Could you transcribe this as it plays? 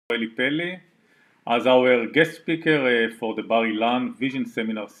Peli as our guest speaker for the Bar Ilan Vision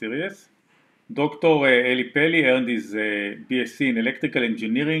Seminar Series. Dr. Eli Peli earned his BSc in Electrical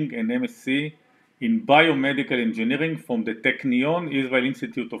Engineering and MSc in Biomedical Engineering from the Technion Israel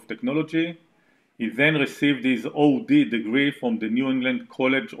Institute of Technology. He then received his OD degree from the New England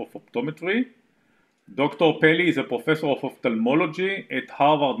College of Optometry. Dr. Peli is a professor of ophthalmology at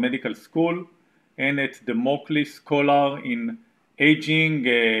Harvard Medical School and at the Mockley Scholar in Aging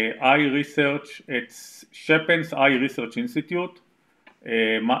Eye Research at Chapin's Eye Research Institute,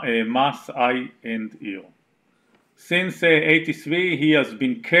 Mass Eye and Ear. Since '83, he has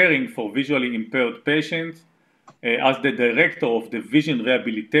been caring for visually impaired patients as the director of the Vision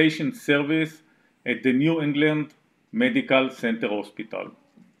Rehabilitation Service at the New England Medical Center Hospital.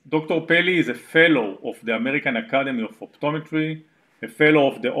 Dr. Peli is a fellow of the American Academy of Optometry, a fellow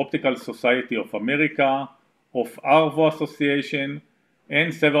of the Optical Society of America, of ARVO Association,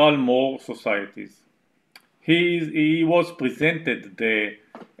 and several more societies. He was presented the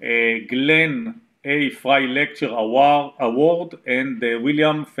Glenn A. Fry Lecture Award and the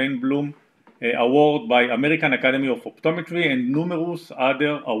William Feinblum Award by American Academy of Optometry and numerous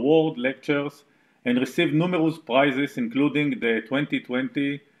other award lectures, and received numerous prizes including the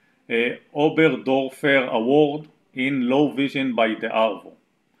 2020 Oberdorfer Award in Low Vision by the ARVO.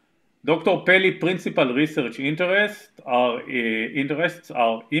 Dr. Peli's principal research interests are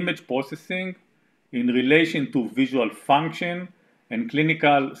image processing in relation to visual function and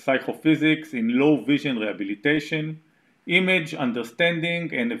clinical psychophysics in low vision rehabilitation, image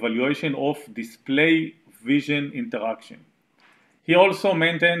understanding and evaluation of display vision interaction. He also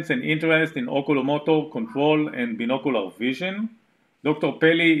maintains an interest in oculomotor control and binocular vision. Dr.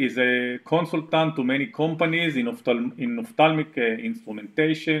 Peli is a consultant to many companies in ophthalmic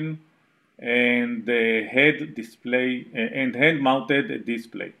instrumentation and hand-mounted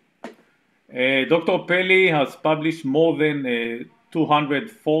display. Dr. Peli has published more than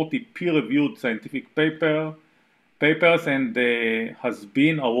 240 peer-reviewed scientific papers and has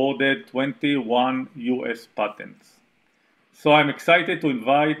been awarded 21 US patents. So I'm excited to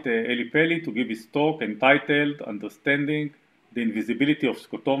invite Eli Peli to give his talk entitled Understanding the Invisibility of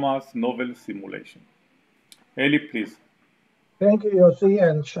Scotomas Novel Simulation. Eli, please. Thank you, Yossi,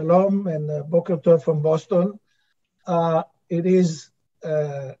 and shalom, and Boker Tov from Boston. It is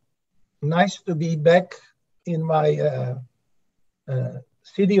nice to be back in my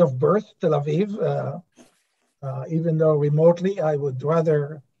city of birth, Tel Aviv. Even though remotely, I would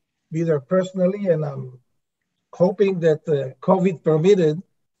rather be there personally, and I'm hoping that COVID permitted,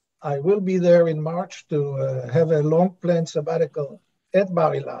 I will be there in March to have a long-planned sabbatical at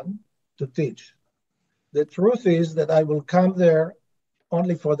Bar Ilan to teach. The truth is that I will come there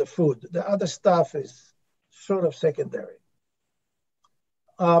only for the food. The other stuff is sort of secondary.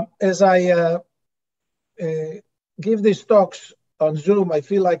 As I give these talks on Zoom, I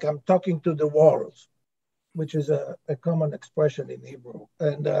feel like I'm talking to the walls, which is a common expression in Hebrew.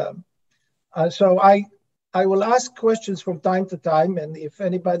 And so I will ask questions from time to time, and if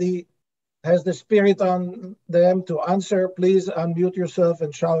anybody has the spirit on them to answer, please unmute yourself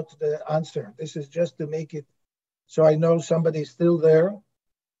and shout the answer. This is just to make it so I know somebody's still there,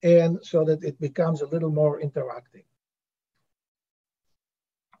 and so that it becomes a little more interactive.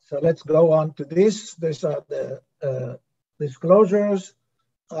 So let's go on to this. These are the disclosures,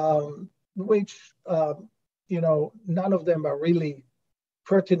 which, none of them are really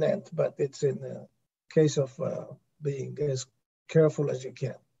pertinent, but it's in the case of being as careful as you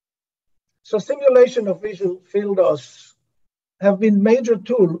can. So simulation of visual field loss have been major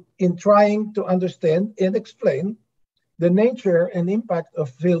tool in trying to understand and explain the nature and impact of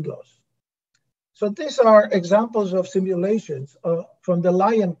field loss. So these are examples of simulations from the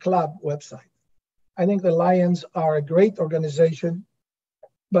Lion Club website. I think the Lions are a great organization,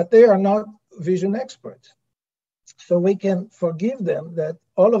 but they are not vision experts. So we can forgive them that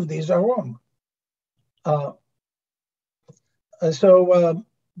all of these are wrong.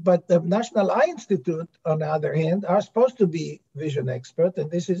 But the National Eye Institute, on the other hand, are supposed to be vision expert,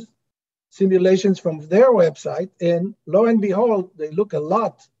 and this is simulations from their website, and lo and behold, they look a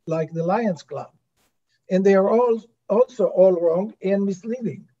lot like the Lions Club. And they are also all wrong and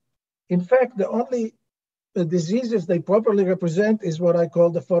misleading. In fact, the only diseases they properly represent is what I call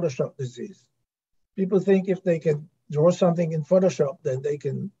the Photoshop disease. People think if they can draw something in Photoshop, then they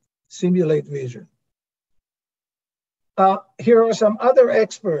can simulate vision. Here are some other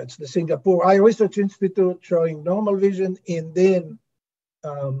experts, the Singapore Eye Research Institute showing normal vision, and then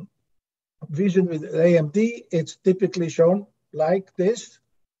vision with AMD. It's typically shown like this.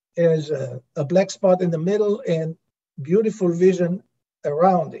 There's a black spot in the middle and beautiful vision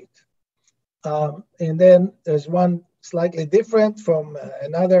around it. And then there's one slightly different from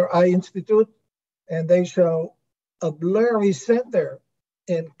another eye institute, and they show a blurry center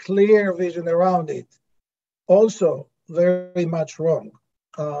and clear vision around it. Also very much wrong.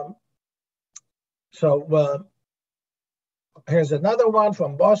 Here's another one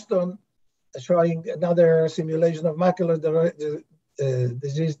from Boston showing another simulation of macular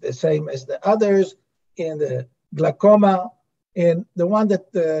disease, the same as the others in the glaucoma. And the one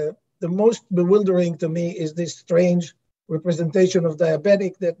that the most bewildering to me is this strange representation of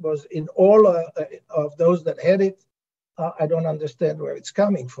diabetic that was in all of those that had it. I don't understand where it's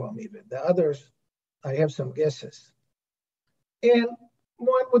coming from even. The others, I have some guesses. And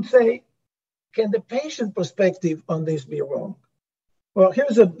one would say, can the patient perspective on this be wrong? Well,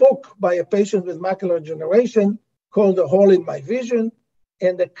 here's a book by a patient with macular degeneration called A Hole in My Vision,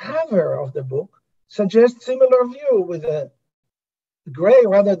 and the cover of the book suggests similar view with a gray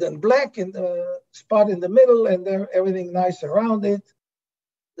rather than black in the spot in the middle and there everything nice around it.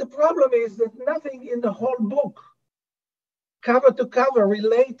 The problem is that nothing in the whole book, cover to cover,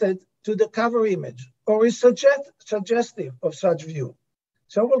 related to the cover image or is suggestive of such view.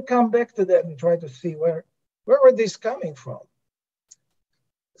 So we'll come back to that and try to see where are these coming from.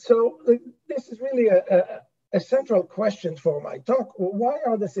 So this is really a central question for my talk. Why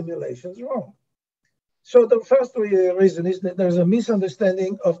are the simulations wrong? So the first reason is that there's a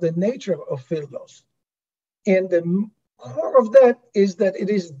misunderstanding of the nature of field loss. And the core of that is that it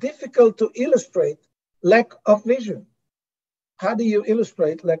is difficult to illustrate lack of vision. How do you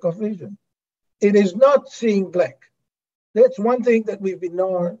illustrate lack of vision? It is not seeing black. That's one thing that we've been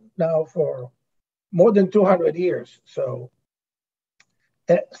knowing now for more than 200 years. So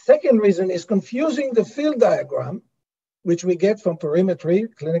second reason is confusing the field diagram, which we get from perimetry,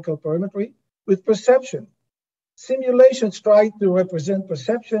 clinical perimetry, with perception. Simulations try to represent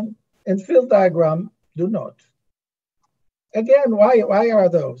perception and field diagram do not. Again, why are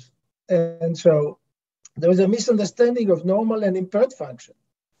those? And so there is a misunderstanding of normal and impaired function.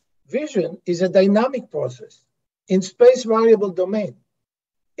 Vision is a dynamic process in space variable domain.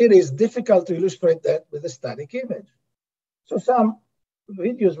 It is difficult to illustrate that with a static image. So some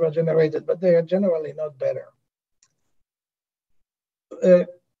videos were generated, but they are generally not better.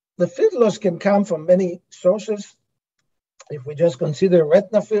 The field loss can come from many sources. If we just consider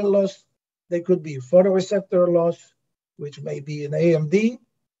retina field loss, they could be photoreceptor loss, which may be in AMD,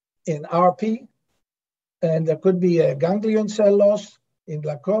 in RP, and there could be a ganglion cell loss in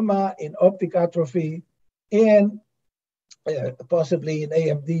glaucoma, in optic atrophy, and possibly in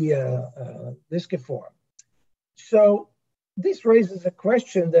AMD disciform. So this raises a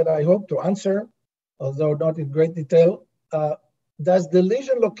question that I hope to answer, although not in great detail. Does the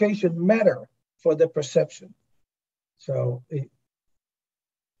lesion location matter for the perception? So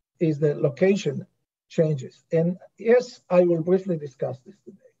is the location changes? And yes, I will briefly discuss this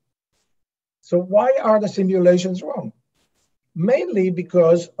today. So why are the simulations wrong? Mainly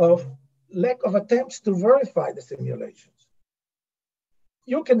because of lack of attempts to verify the simulations.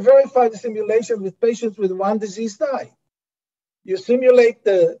 You can verify the simulation with patients with one diseased eye. You simulate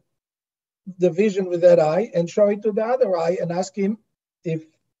the vision with that eye and show it to the other eye and ask him if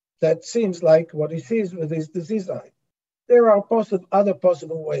that seems like what he sees with his diseased eye. There are other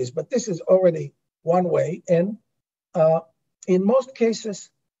possible ways, but this is already one way. And in most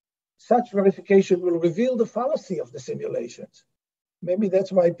cases, such verification will reveal the fallacy of the simulations. Maybe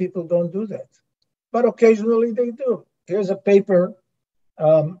that's why people don't do that. But occasionally they do. Here's a paper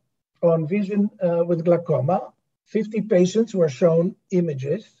on vision with glaucoma. 50 patients were shown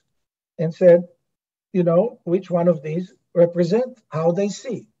images and said, which one of these represent how they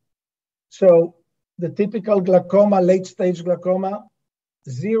see. So the typical glaucoma, late-stage glaucoma,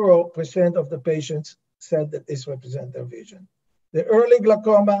 0% of the patients said that this represents their vision. The early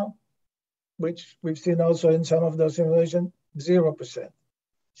glaucoma, which we've seen also in some of those simulations, 0%.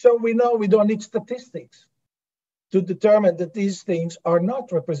 So we know we don't need statistics to determine that these things are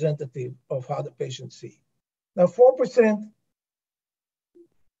not representative of how the patients see. Now, 4%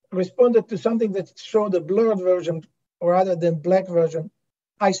 responded to something that showed a blurred version rather than black version.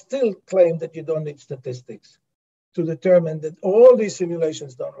 I still claim that you don't need statistics to determine that all these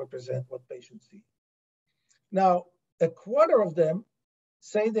simulations don't represent what patients see. Now, a quarter of them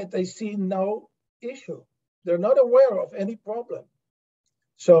say that they see no issue. They're not aware of any problem.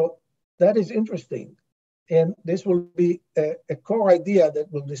 So that is interesting. And this will be a core idea that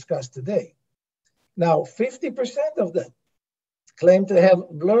we'll discuss today. Now, 50% of them claim to have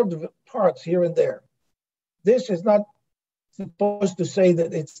blurred parts here and there. This is not supposed to say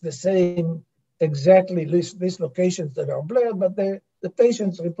that it's the same exactly these locations that are blurred, but the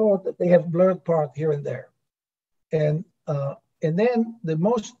patients report that they have blurred part here and there. And then the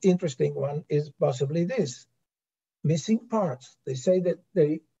most interesting one is possibly this, missing parts. They say that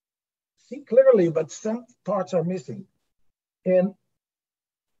they see clearly, but some parts are missing. And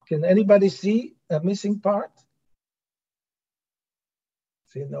can anybody see a missing part?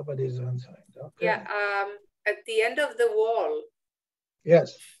 See, nobody's answering. Okay. Yeah, at the end of the wall.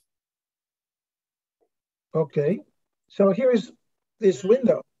 Yes. Okay. So here is this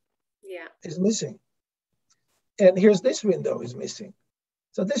window. Yeah. Is missing. And here's this window is missing.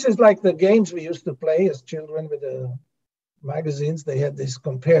 So this is like the games we used to play as children with the magazines. They had this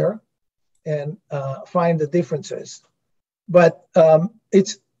compare and find the differences. But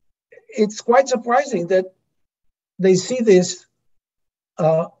it's quite surprising that they see this,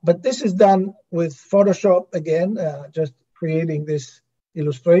 but this is done with Photoshop again, just creating this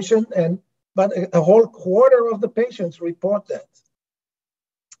illustration. But a whole quarter of the patients report that.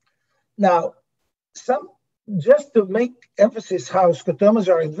 Now, just to make emphasis how scotomas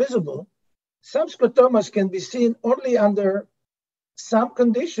are invisible, some scotomas can be seen only under some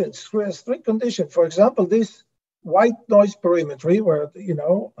conditions, strict conditions. For example, this white noise perimetry, where, you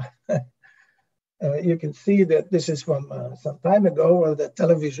know, you can see that this is from some time ago, where the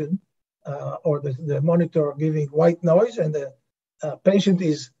television or the monitor giving white noise, and the patient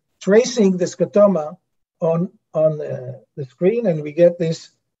is tracing the scotoma on the screen, and we get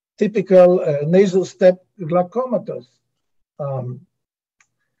this typical nasal step glaucomatous.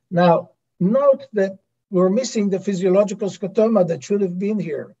 Now, note that we're missing the physiological scotoma that should have been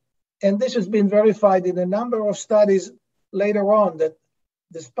here. And this has been verified in a number of studies later on, that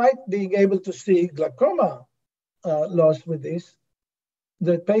despite being able to see glaucoma loss with this,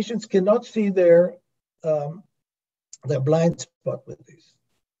 the patients cannot see their blind spot with this.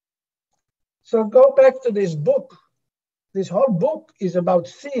 So go back to this book. This whole book is about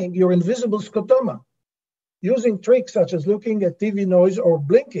seeing your invisible scotoma, using tricks such as looking at TV noise or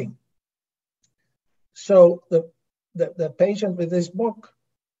blinking. So the patient with this book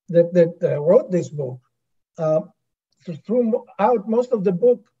that wrote this book, throughout most of the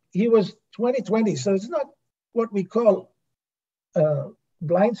book, he was 20/20. So it's not what we call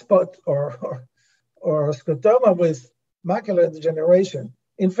blind spot or scotoma with macular degeneration.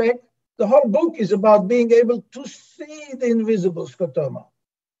 In fact, the whole book is about being able to see the invisible scotoma.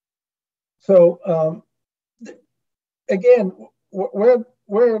 So again,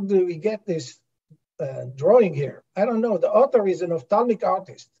 where do we get this drawing here? I don't know. The author is an ophthalmic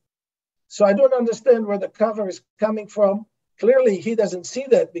artist. So I don't understand where the cover is coming from. Clearly, he doesn't see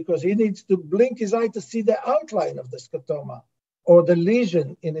that because he needs to blink his eye to see the outline of the scotoma or the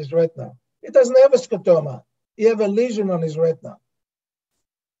lesion in his retina. He doesn't have a scotoma. He has a lesion on his retina.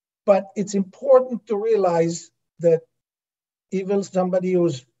 But it's important to realize that even somebody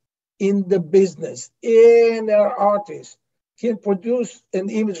who's in the business, in an artist, can produce an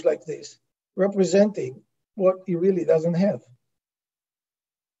image like this, representing what he really doesn't have.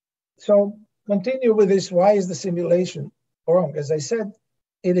 So continue with this. Why is the simulation wrong? As I said,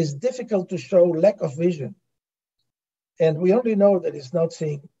 it is difficult to show lack of vision. And we only know that it's not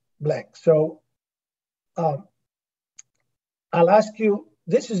seeing black. So I'll ask you,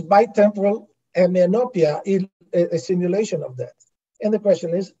 this is bitemporal hemianopia, a simulation of that. And the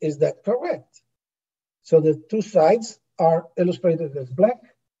question is that correct? So the two sides are illustrated as black.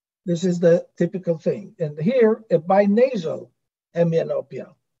 This is the typical thing. And here, a binasal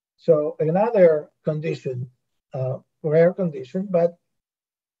hemianopia. So another condition, rare condition, but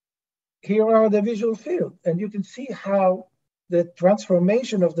here are the visual field. And you can see how the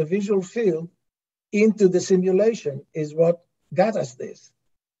transformation of the visual field into the simulation is what got us this.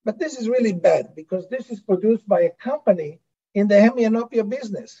 But this is really bad because this is produced by a company in the hemianopia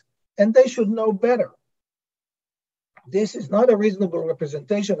business, and they should know better. This is not a reasonable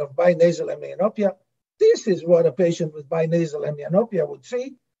representation of binasal hemianopia. This is what a patient with binasal hemianopia would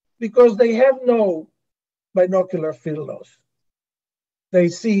see because they have no binocular field loss. They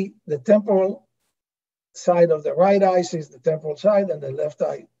see the temporal side of the right eye, sees the temporal side and the left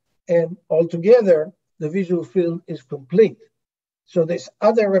eye. And altogether, the visual field is complete. So this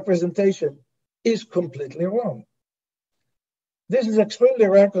other representation is completely wrong. This is extremely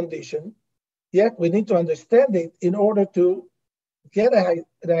rare condition, yet we need to understand it in order to get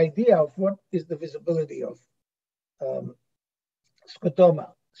an idea of what is the visibility of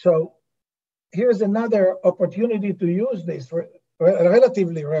scotoma. So here's another opportunity to use this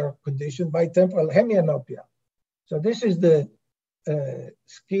relatively rare condition, bitemporal hemianopia. So this is the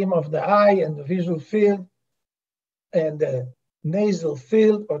scheme of the eye and the visual field and the nasal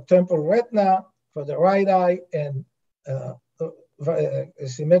field or temporal retina for the right eye and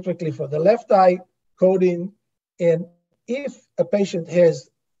symmetrically for the left eye, coding. And if a patient has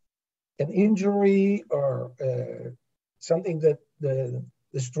an injury or something that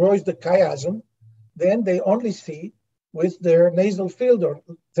destroys the chiasm, then they only see with their nasal field or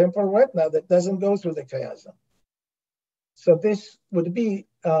temporal retina that doesn't go through the chiasm. So this would be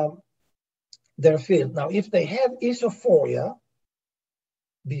their field. Now, if they had esophoria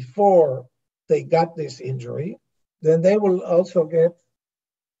before they got this injury, then they will also get,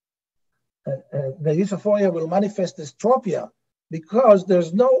 the esophoria will manifest dystropia because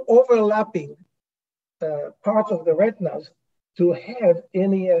there's no overlapping part of the retinas to have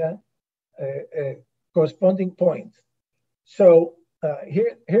any corresponding point. So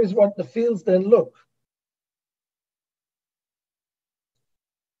here's what the fields then look.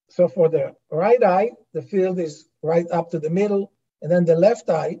 So for the right eye, the field is right up to the middle, and then the left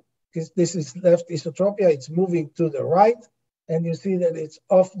eye, because this is left esotropia, it's moving to the right, and you see that it's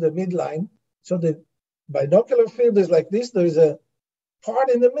off the midline. So the binocular field is like this. There is a part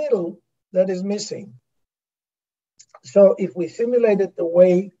in the middle that is missing. So if we simulate it the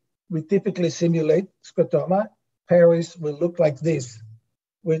way we typically simulate scotoma, Paris will look like this,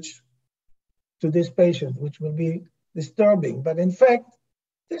 which to this patient, which will be disturbing. But in fact,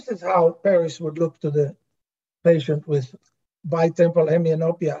 this is how Paris would look to the patient with bitemporal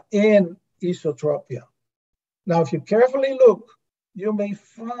hemianopia and esotropia. Now, if you carefully look, you may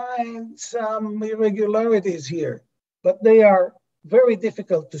find some irregularities here, but they are very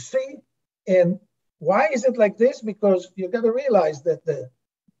difficult to see. And why is it like this? Because you got to realize that the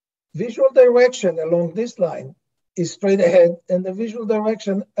visual direction along this line is straight ahead, and the visual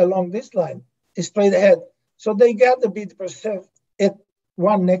direction along this line is straight ahead. So they got to be perceived at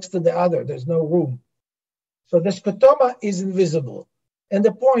one next to the other. There's no room. So the scotoma is invisible. And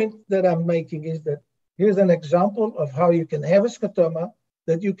the point that I'm making is that here's an example of how you can have a scotoma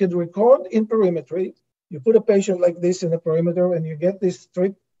that you can record in perimetry. You put a patient like this in a perimeter and you get this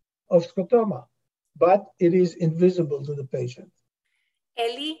strip of scotoma, but it is invisible to the patient.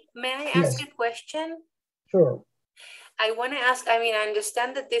 Eli, may I Yes. ask a question? Sure. I want to ask, I mean, I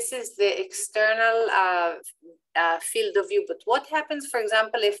understand that this is the external field of view, but what happens, for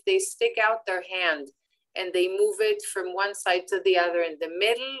example, if they stick out their hand and they move it from one side to the other in the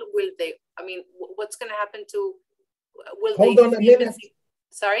middle? Will they, I mean, what's going to happen to, will Hold they on a minute.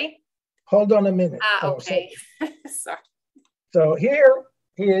 Sorry? Hold on a minute. Okay. Sorry. So here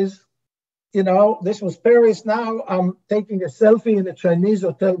is, you know, this was Paris. Now I'm taking a selfie in a Chinese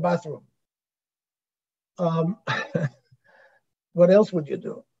hotel bathroom. What else would you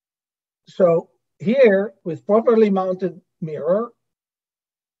do? So here, with properly mounted mirror,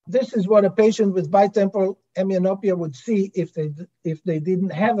 this is what a patient with bitemporal hemianopia would see if they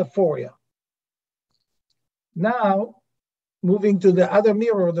didn't have aphoria. Now, moving to the other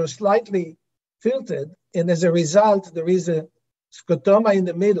mirror, they're slightly tilted, and as a result, there is a scotoma in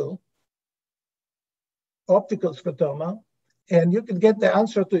the middle, optical scotoma, and you can get the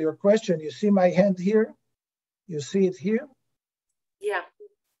answer to your question. You see my hand here? You see it here? Yeah.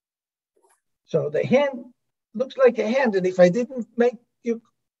 So the hand looks like a hand, and if I didn't make you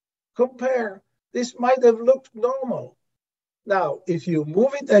compare, this might have looked normal. Now, if you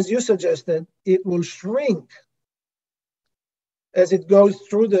move it as you suggested, it will shrink as it goes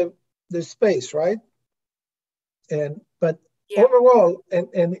through the space, right? But overall,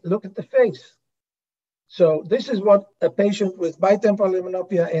 and look at the face. So this is what a patient with bitemporal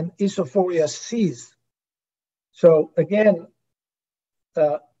hemianopia and esophoria sees. So again,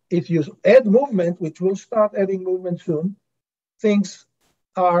 if you add movement, which we'll start adding movement soon, things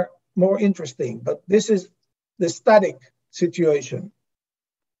are more interesting. But this is the static situation.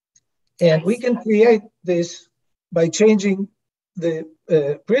 And we can create this by changing the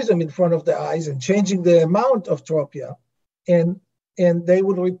prism in front of the eyes and changing the amount of tropia. And they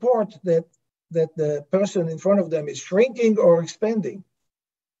will report that the person in front of them is shrinking or expanding.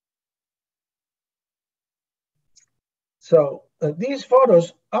 So these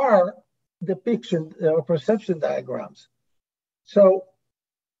photos are depiction or perception diagrams. So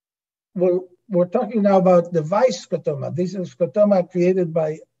we're talking now about the Weiss scotoma. This is scotoma created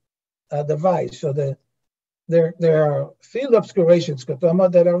by the Weiss. So there are field obscuration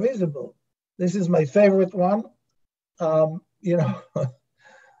scotoma that are visible. This is my favorite one. You know,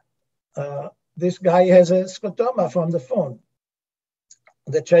 this guy has a scotoma from the phone.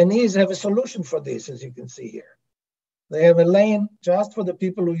 The Chinese have a solution for this, as you can see here. They have a lane just for the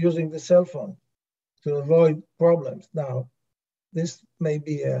people who are using the cell phone to avoid problems. Now, this may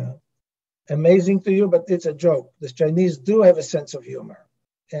be amazing to you, but it's a joke. The Chinese do have a sense of humor,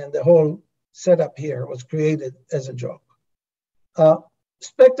 and the whole setup here was created as a joke.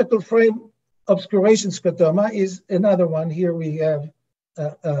 Spectacle frame obscuration scotoma is another one. Here we have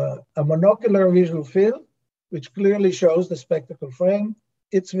a monocular visual field, which clearly shows the spectacle frame.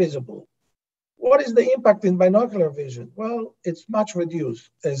 It's visible. What is the impact in binocular vision? Well, it's much reduced,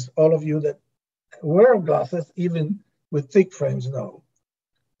 as all of you that wear glasses, even with thick frames, know.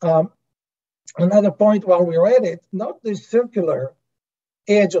 Another point while we're at it, note this circular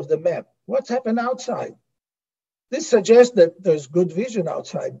edge of the map. What's happened outside? This suggests that there's good vision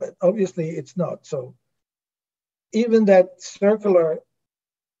outside, but obviously it's not. So even that circular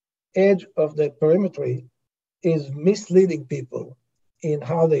edge of the perimetry is misleading people in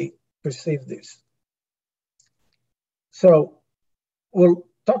how they perceive this. So we'll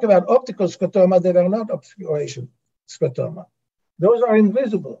talk about optical scotoma that are not obscuration scotoma. Those are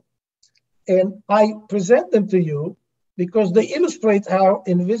invisible. And I present them to you because they illustrate how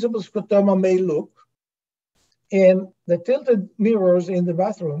invisible scotoma may look. And the tilted mirrors in the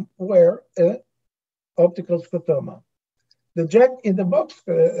bathroom were optical scotoma. The jack-in-the-box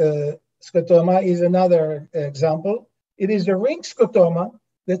scotoma is another example. It is a ring scotoma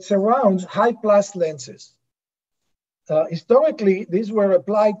that surrounds high-plus lenses. Historically, these were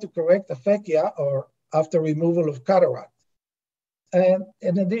applied to correct aphakia or after removal of cataract. And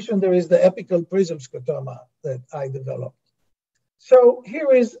in addition, there is the apical prism scotoma that I developed. So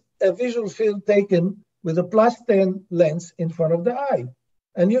here is a visual field taken with a +10 lens in front of the eye.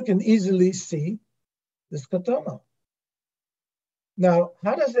 And you can easily see the scotoma. Now,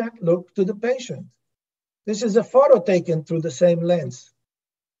 how does that look to the patient? This is a photo taken through the same lens.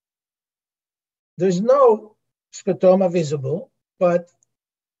 There's no scotoma visible, but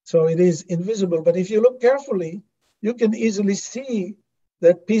so it is invisible. But if you look carefully, you can easily see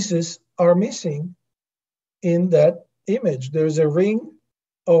that pieces are missing in that image. There's a ring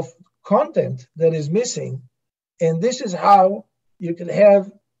of content that is missing. And this is how you can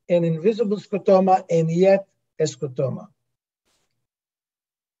have an invisible scotoma and yet a scotoma.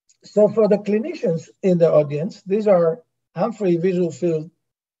 So for the clinicians in the audience, these are Humphrey visual field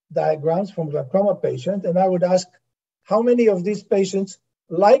diagrams from glaucoma patient. And I would ask, how many of these patients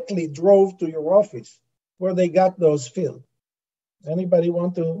likely drove to your office where they got those filled? Anybody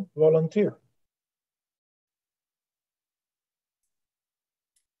want to volunteer?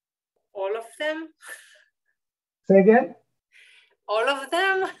 All of them? Say again? All of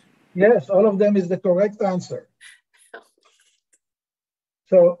them? Yes, all of them is the correct answer.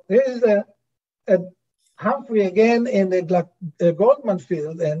 So here's a Humphrey again in the Goldman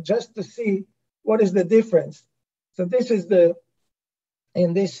field, and just to see what is the difference. So this is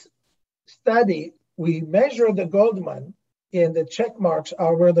in this study, we measure the Goldman, and the check marks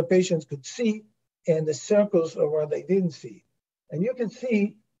are where the patients could see, and the circles are where they didn't see. And you can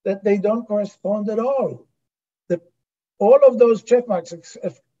see that they don't correspond at all. All of those check marks,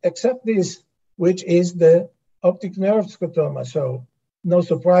 except this, which is the optic nerve scotoma. So no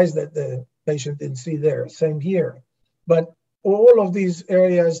surprise that the patient didn't see there. Same here. But all of these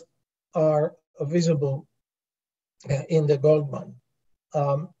areas are visible in the Goldman.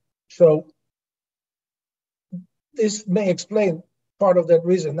 So this may explain part of that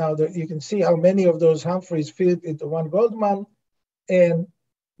reason. Now that you can see how many of those Humphreys fit into one Goldman, and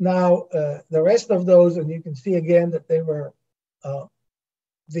now the rest of those, and you can see again that they were,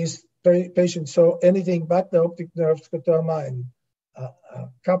 these patients saw anything but the optic nerve scotoma and a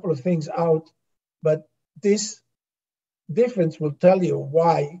couple of things out, but this difference will tell you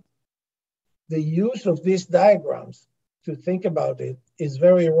why the use of these diagrams to think about it is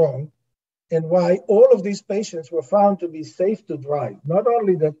very wrong, and why all of these patients were found to be safe to drive. Not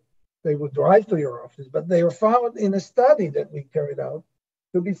only that they would drive to your office, but they were found in a study that we carried out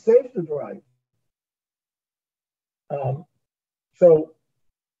to be safe to drive. So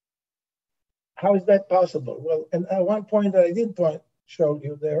how is that possible? Well, and one point that I did show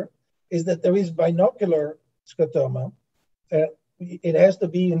you there is that there is binocular scotoma. It has to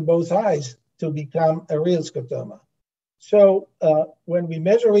be in both eyes to become a real scotoma. So when we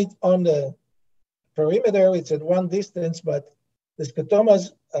measure it on the perimeter, it's at one distance, but the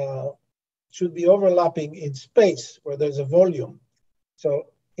scotomas should be overlapping in space where there's a volume. So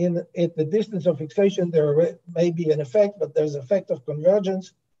at the distance of fixation, there may be an effect, but there's effect of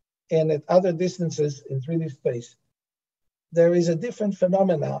convergence, and at other distances in 3D space. There is a different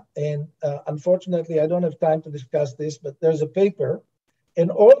phenomena, and unfortunately, I don't have time to discuss this, but there's a paper, and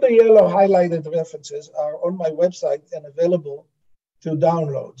all the yellow highlighted references are on my website and available to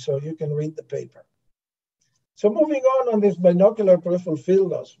download, so you can read the paper. So moving on this binocular peripheral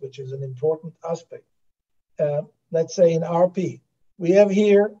field loss, which is an important aspect. Let's say in RP, we have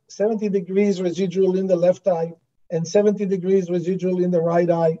here 70 degrees residual in the left eye and 70 degrees residual in the right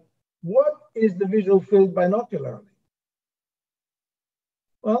eye, what is the visual field binocularly?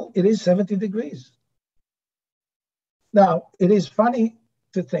 Well, it is 70 degrees. Now, it is funny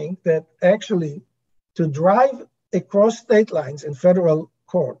to think that actually to drive across state lines in federal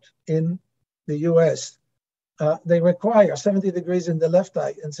court in the US, they require 70 degrees in the left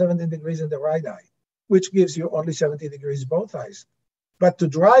eye and 70 degrees in the right eye, which gives you only 70 degrees both eyes. But to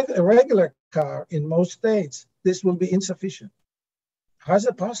drive a regular car in most states, this will be insufficient. How is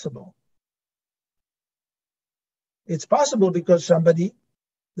it possible? It's possible because somebody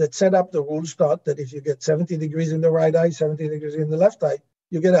that set up the rules thought that if you get 70 degrees in the right eye, 70 degrees in the left eye,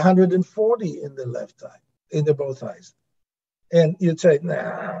 you get 140 in the left eye, in the both eyes. And you'd say,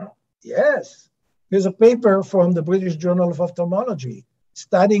 nah, yes. Here's a paper from the British Journal of Ophthalmology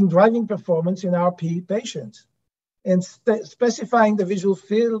studying driving performance in RP patients and specifying the visual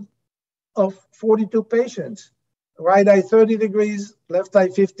field of 42 patients. Right eye 30 degrees, left eye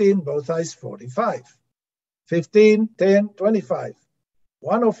 15, both eyes 45. 15, 10, 25.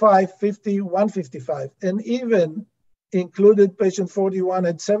 105, 50, 155, and even included patient 41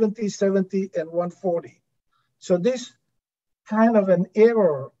 at 70, 70, and 140. So this kind of an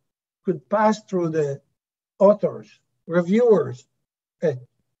error could pass through the authors, reviewers,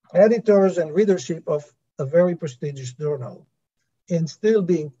 editors, and readership of a very prestigious journal, and still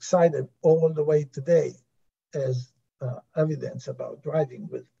being cited all the way today as evidence about driving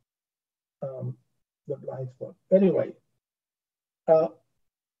with the blind spot. Anyway,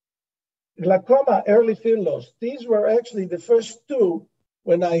 glaucoma, early field loss. These were actually the first two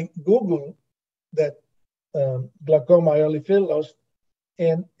when I Googled that glaucoma, early field loss.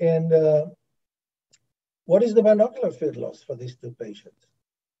 And what is the binocular field loss for these two patients?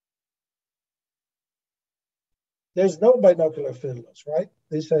 There's no binocular field loss, right?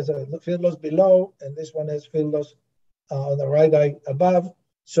 This has a field loss below, and this one has field loss on the right eye above.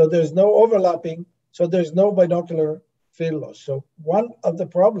 So there's no overlapping. So there's no binocular field loss. So one of the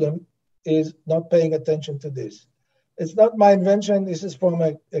problems is not paying attention to this. It's not my invention. This is from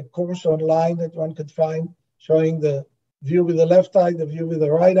a course online that one could find showing the view with the left eye, the view with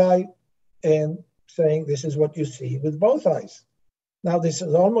the right eye, and saying this is what you see with both eyes. Now, this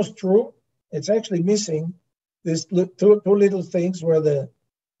is almost true. It's actually missing these two little things where the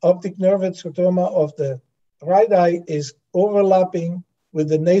optic nerve and scotoma of the right eye is overlapping with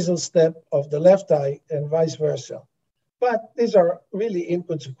the nasal step of the left eye and vice versa. But these are really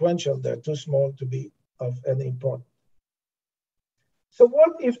inconsequential. They're too small to be of any importance. So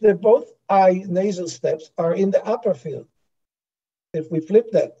what if the both eye nasal steps are in the upper field? If we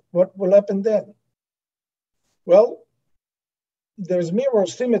flip that, what will happen then? Well, there's mirror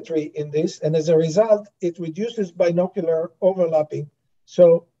symmetry in this, and as a result, it reduces binocular overlapping.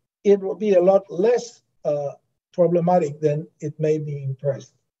 So it will be a lot less problematic than it may be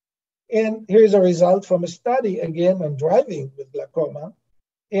impressed. And here's a result from a study, again, on driving with glaucoma.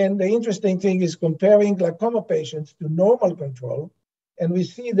 And the interesting thing is comparing glaucoma patients to normal control. And we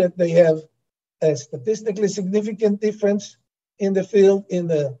see that they have a statistically significant difference in the field in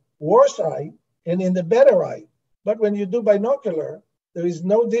the worse eye and in the better eye. But when you do binocular, there is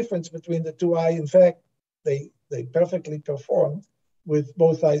no difference between the two eyes. In fact, they perfectly perform with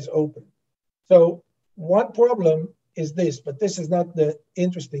both eyes open. So one problem is this, but this is not the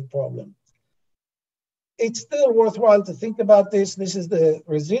interesting problem. It's still worthwhile to think about this. This is the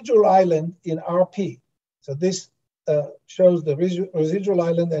residual island in RP. So this shows the residual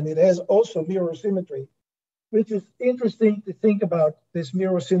island, and it has also mirror symmetry, which is interesting to think about this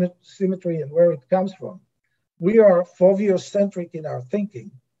mirror symmetry and where it comes from. We are fovea-centric in our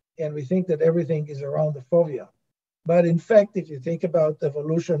thinking, and we think that everything is around the fovea. But in fact, if you think about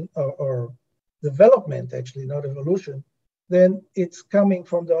evolution or development, actually, not evolution, then it's coming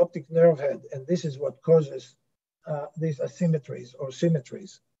from the optic nerve head. And this is what causes these asymmetries or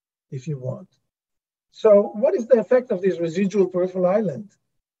symmetries, if you want. So what is the effect of this residual peripheral island?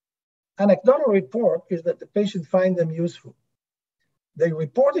 Anecdotal report is that the patient find them useful. They're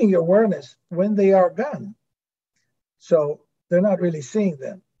reporting awareness when they are gone. So they're not really seeing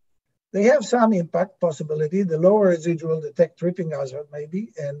them. They have some impact possibility. The lower residual detect tripping hazard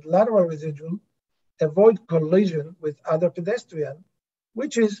maybe, and lateral residual avoid collision with other pedestrians,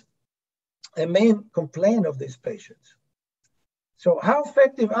 which is a main complaint of these patients. So how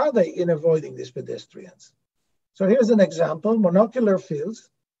effective are they in avoiding these pedestrians? So here's an example, monocular fields.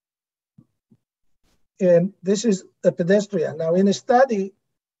 And this is a pedestrian. Now in a study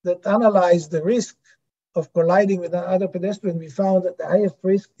that analyzed the risk of colliding with another pedestrian, we found that the highest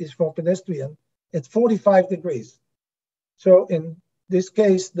risk is for pedestrian at 45 degrees. So in this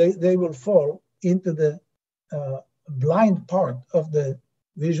case, they will fall into the blind part of the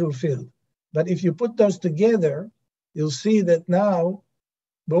visual field. But if you put those together, you'll see that now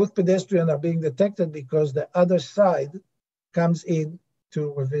both pedestrians are being detected because the other side comes in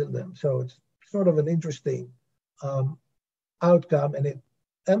to reveal them. So it's sort of an interesting outcome, and it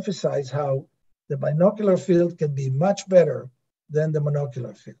emphasizes how the binocular field can be much better than the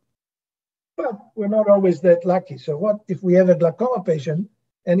monocular field. But we're not always that lucky. So what if we have a glaucoma patient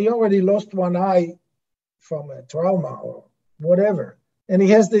and he already lost one eye from a trauma or whatever, and he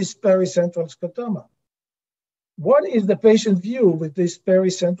has this pericentral scotoma? What is the patient view with this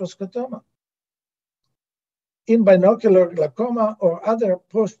pericentral scotoma? In binocular glaucoma or other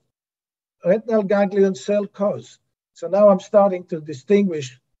post-retinal ganglion cell cause. So now I'm starting to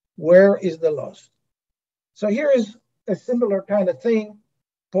distinguish where is the loss. So here is a similar kind of thing,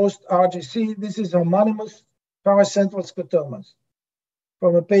 post-RGC. This is homonymous paracentral scotomas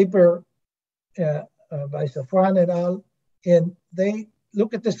from a paper by Safran et al. And they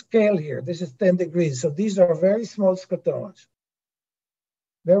look at the scale here. This is 10 degrees. So these are very small scotomas,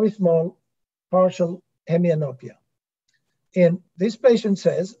 very small partial hemianopia. And this patient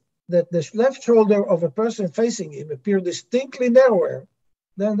says that the left shoulder of a person facing him appeared distinctly narrower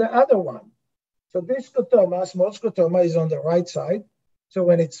than the other one. So this scotoma, small scotoma, is on the right side. So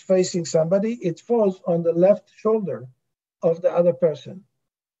when it's facing somebody, it falls on the left shoulder of the other person.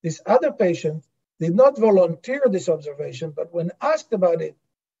 This other patient did not volunteer this observation, but when asked about it,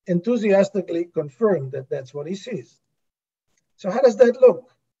 enthusiastically confirmed that that's what he sees. So how does that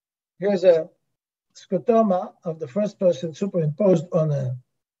look? Here's a scotoma of the first person superimposed on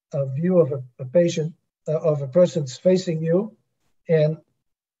a view of a patient, of a person's facing you. And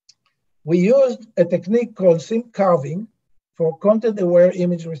we used a technique called sim carving for content-aware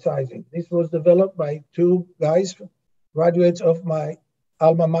image resizing. This was developed by two guys, graduates of my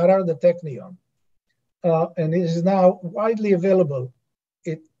alma mater, the Technion. And it is now widely available.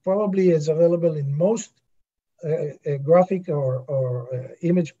 It probably is available in most graphic or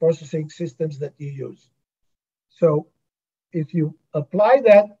image processing systems that you use. So if you apply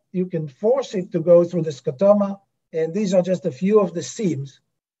that, you can force it to go through the scotoma. And these are just a few of the seams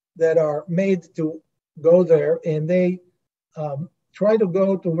that are made to go there. And they try to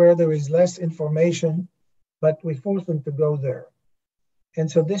go to where there is less information, but we force them to go there. And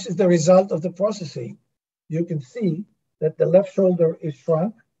so this is the result of the processing. You can see that the left shoulder is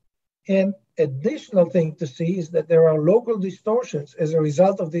shrunk. And additional thing to see is that there are local distortions as a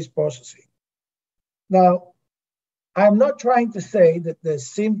result of this processing. Now, I'm not trying to say that the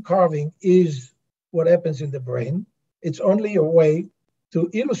seam carving is what happens in the brain. It's only a way to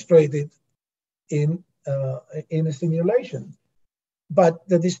illustrate it in a simulation. But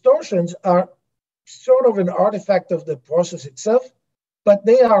the distortions are sort of an artifact of the process itself, but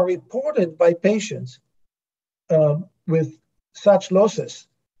they are reported by patients with such losses.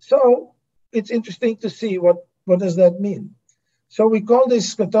 So it's interesting to see what does that mean. So we call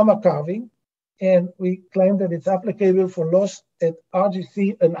this scotoma carving, and we claim that it's applicable for loss at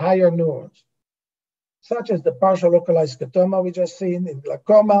RGC and higher neurons, such as the partial localized scotoma we just seen in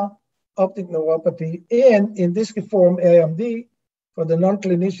glaucoma, optic neuropathy, and in disciform AMD. For the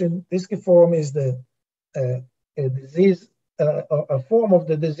non-clinician, disciform is a disease, a form of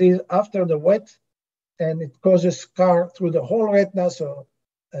the disease after the wet, and it causes scar through the whole retina. So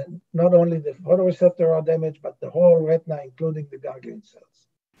not only the photoreceptor are damaged, but the whole retina, including the ganglion cells.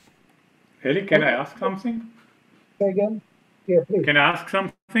 Eli, can I ask something? Say again? Yeah, please. Can I ask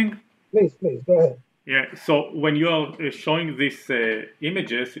something? Please, go ahead. Yeah, so when you are showing these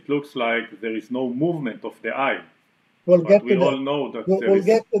images, it looks like there is no movement of the eye. We'll get to that. We all know that we'll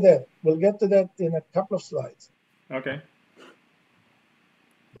get to that. We'll get to that in a couple of slides. Okay.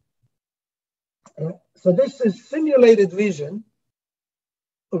 So this is simulated vision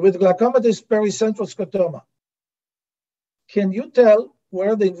with glaucomatous pericentral scotoma. Can you tell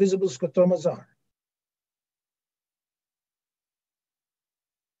where the invisible scotomas are?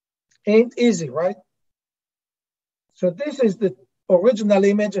 Ain't easy, right? So this is the original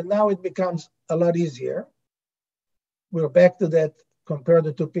image, and now it becomes a lot easier. We're back to that, compare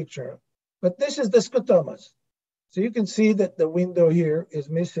the two pictures. But this is the scotomas. So you can see that the window here is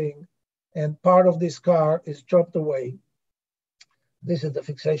missing, and part of this car is chopped away. This is the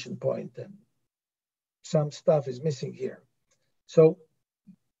fixation point, and some stuff is missing here. So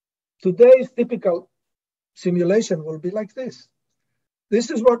today's typical simulation will be like this. This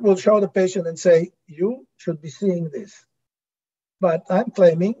is what we'll show the patient and say, you should be seeing this. But I'm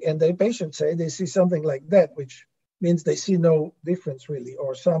claiming, and the patient say they see something like that, which means they see no difference really,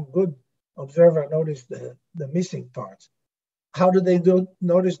 or some good observer noticed the missing parts. How do they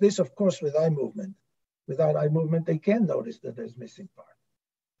notice this? Of course, with eye movement. without eye movement, they can notice that there's missing part.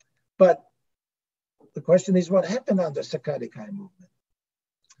 But the question is, what happened under saccadic eye movement?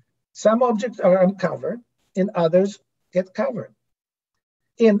 Some objects are uncovered and others get covered.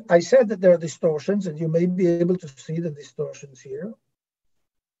 And I said that there are distortions, and you may be able to see the distortions here.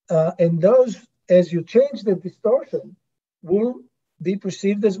 And those, as you change the distortion, will be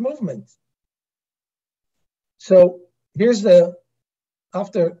perceived as movements. So here's the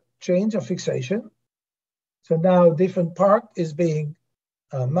after change of fixation. So now different part is being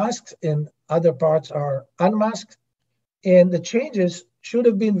masked and other parts are unmasked. And the changes should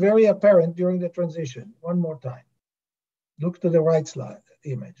have been very apparent during the transition. One more time. Look to the right slide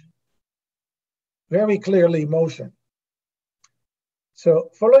image. Very clearly motion. So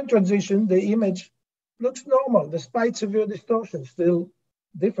following transition, the image looks normal despite severe distortion, still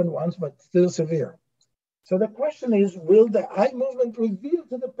different ones, but still severe. So the question is, will the eye movement reveal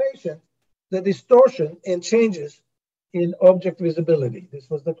to the patient the distortion and changes in object visibility? This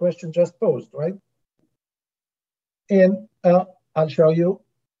was the question just posed, right? And I'll show you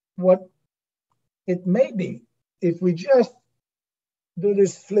what it may be if we just do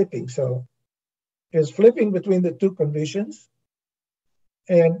this flipping. So there's flipping between the two conditions.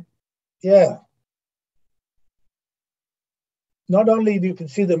 And yeah, not only do you can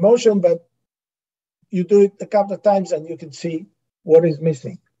see the motion, but you do it a couple of times and you can see what is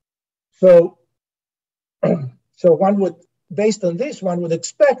missing. So, so one would, based on this, one would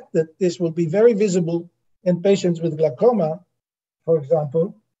expect that this will be very visible in patients with glaucoma, for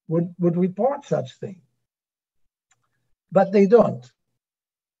example, would report such thing. But they don't.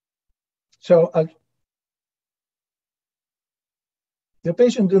 So the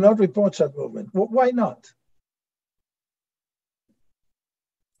patient do not report such movement. Why not?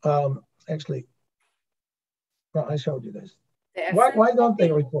 Actually, well, I showed you this. Why don't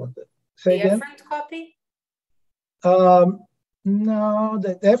they report it? Say again? The efferent copy? No,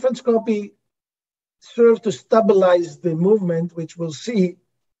 the efferent copy serves to stabilize the movement, which we'll see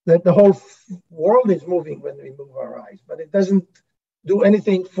that the whole world is moving when we move our eyes, but it doesn't do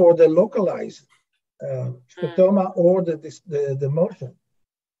anything for the localized scotoma or the motion.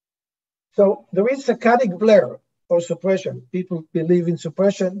 So there is saccadic blur or suppression. People believe in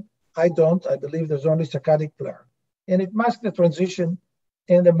suppression. I don't. I believe there's only saccadic blur. And it masks the transition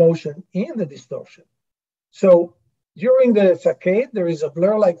and the motion and the distortion. So during the saccade, there is a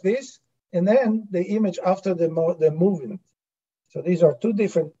blur like this, and then the image after the movement. So these are two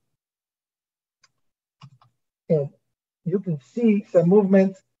different, and you can see the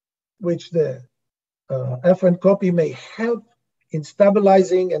movement which the efferent copy may help in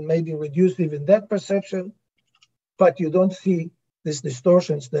stabilizing and maybe reduce even that perception, but you don't see these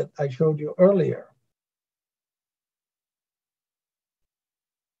distortions that I showed you earlier.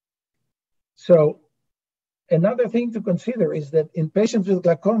 So another thing to consider is that in patients with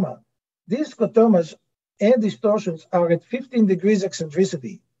glaucoma, these scotomas and distortions are at 15 degrees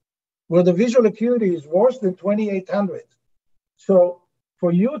eccentricity, where the visual acuity is worse than 2800. So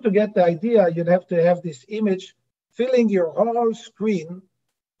for you to get the idea, you'd have to have this image filling your whole screen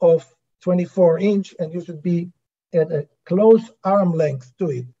of 24-inch, and you should be at a close arm length to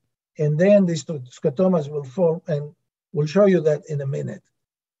it. And then these two scotomas will fall, and we'll show you that in a minute.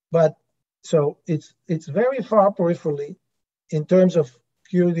 But so it's very far peripherally in terms of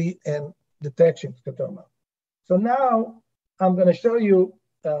acuity and detection scotoma. So now I'm going to show you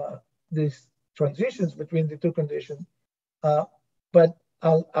these transitions between the two conditions, but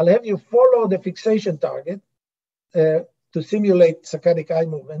I'll have you follow the fixation target to simulate saccadic eye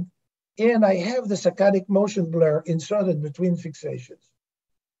movement, and I have the saccadic motion blur inserted between fixations.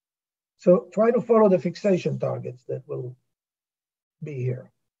 So try to follow the fixation targets that will be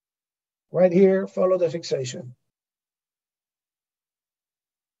here. Right here, follow the fixation.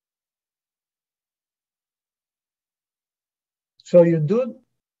 So you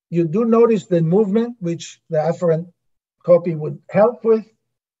do notice the movement, which the afferent copy would help with,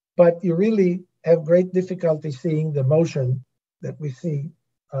 but you really have great difficulty seeing the motion that we see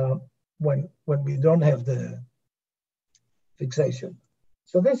when we don't have the fixation.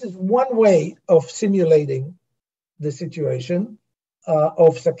 So this is one way of simulating the situation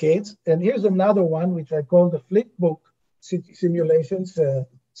of saccades. And here's another one, which I call the Flickbook simulations.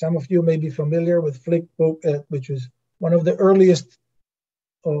 Some of you may be familiar with Flickbook, which is one of the earliest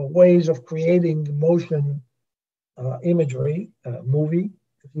ways of creating motion imagery, movie,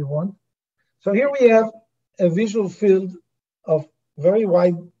 if you want. So here we have a visual field of very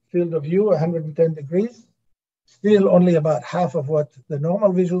wide field of view, 110 degrees, still only about half of what the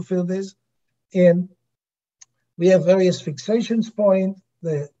normal visual field is. And we have various fixations point,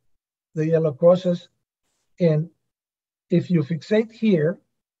 the yellow crosses, And if you fixate here,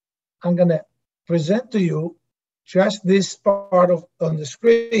 I'm going to present to you just this part on the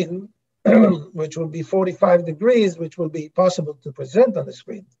screen, which will be 45 degrees, which will be possible to present on the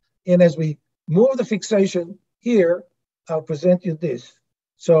screen. And as we move the fixation here, I'll present you this.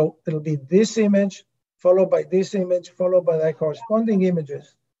 So it'll be this image, followed by this image, followed by the corresponding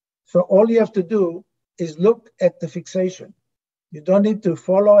images. So all you have to do is look at the fixation. You don't need to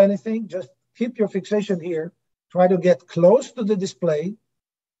follow anything, just keep your fixation here. Try to get close to the display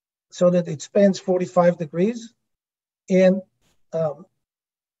so that it spans 45 degrees and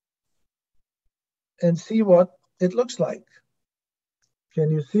see what it looks like. Can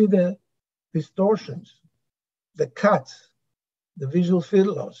you see the distortions, the cuts, the visual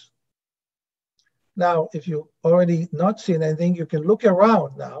field loss? Now, if you already not seen anything, you can look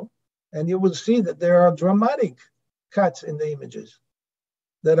around now and you will see that there are dramatic cuts in the images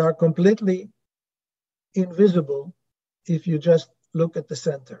that are completely invisible if you just look at the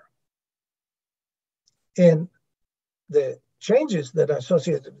center. And the changes that are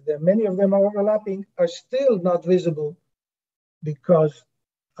associated with them, many of them are overlapping, are still not visible because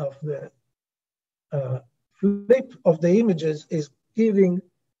of the flip of the images is giving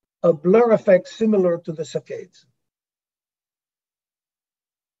a blur effect similar to the saccades.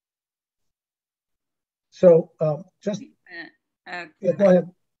 So just yeah, go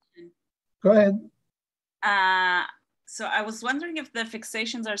ahead. Go ahead. So I was wondering if the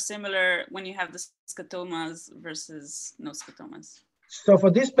fixations are similar when you have the scotomas versus no scotomas. So for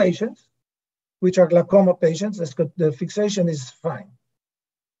these patients, which are glaucoma patients, the fixation is fine.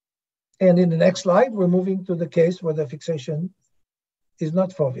 And in the next slide, we're moving to the case where the fixation is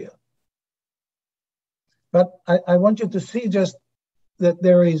not foveal. But I want you to see just that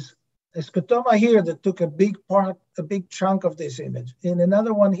there is a scotoma here that took a big chunk of this image, and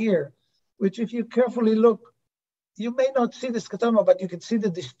another one here, which if you carefully look, you may not see the scotoma, but you can see the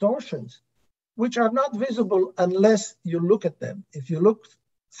distortions, which are not visible unless you look at them. If you look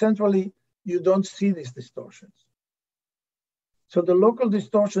centrally, you don't see these distortions. So the local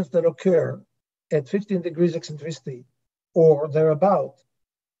distortions that occur at 15 degrees eccentricity or thereabout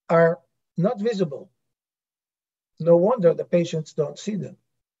are not visible. No wonder the patients don't see them.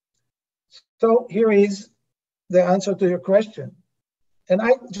 So here is the answer to your question. And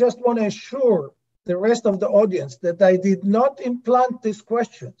I just want to assure the rest of the audience that I did not implant these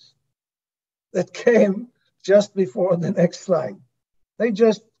questions that came just before the next slide. They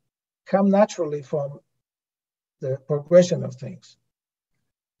just come naturally from the progression of things.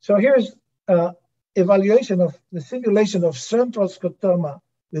 So here's evaluation of the simulation of central scotoma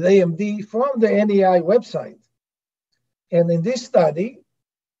with AMD from the NEI website. And in this study,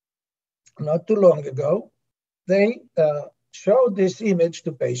 not too long ago, they showed this image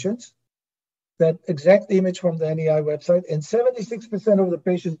to patients, that exact image from the NEI website, and 76% of the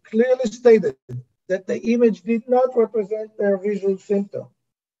patients clearly stated that the image did not represent their visual symptom.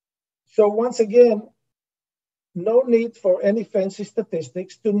 So once again, no need for any fancy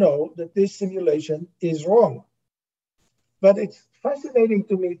statistics to know that this simulation is wrong. But it's fascinating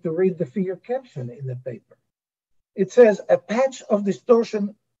to me to read the figure caption in the paper. It says a patch of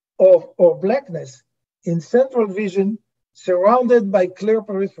distortion or blackness in central vision surrounded by clear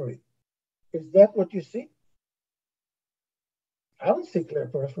periphery. Is that what you see? I don't see clear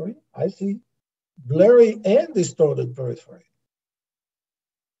periphery. I see blurry and distorted periphery.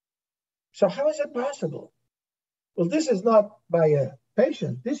 So how is it possible? Well, this is not by a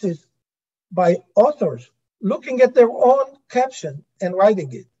patient. This is by authors looking at their own caption and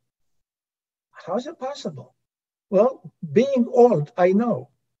writing it. How is it possible? Well, being old, I know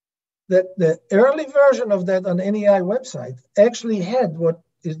that the early version of that on NEI website actually had what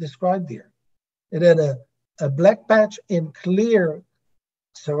is described here. It had a black patch in clear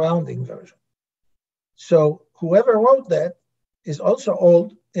surrounding version. So whoever wrote that is also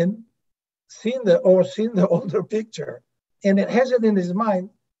old and seen the older picture, and it has it in his mind,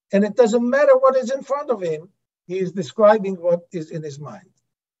 and it doesn't matter what is in front of him, he is describing what is in his mind.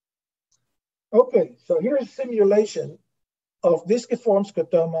 Okay, so here's a simulation of disciform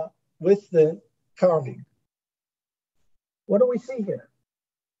scotoma with the carving. What do we see here?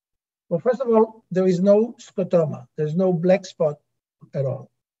 Well, first of all, there is no scotoma. There's no black spot at all.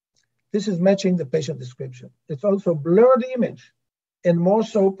 This is matching the patient description. It's also blurred image, and more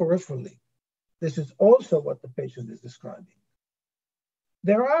so peripherally. This is also what the patient is describing.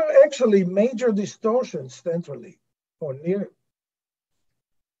 There are actually major distortions centrally or near.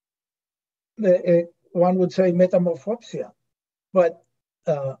 One would say metamorphopsia, but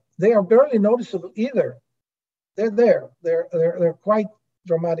they are barely noticeable either. They're there. They're quite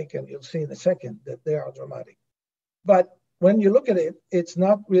dramatic, and you'll see in a second that they are dramatic. But when you look at it, it's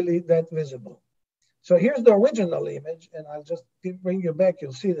not really that visible. So here's the original image, and I'll just bring you back.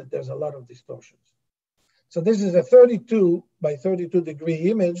 You'll see that there's a lot of distortions. So this is a 32 by 32 degree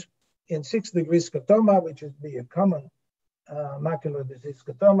image in 6 degrees scotoma, which is a common macular disease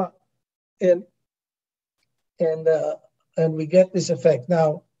scotoma. And we get this effect.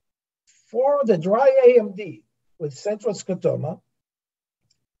 Now, for the dry AMD with central scotoma,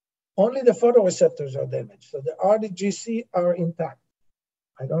 only the photoreceptors are damaged. So the RDGC are intact.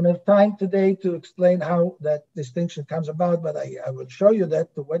 I don't have time today to explain how that distinction comes about, but I will show you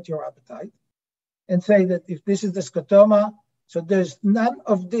that to whet your appetite and say that if this is the scotoma, so there's none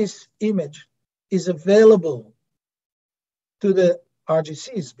of this image is available to the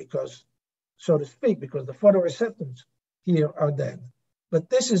RGCs because, so to speak, because the photoreceptors here are dead. But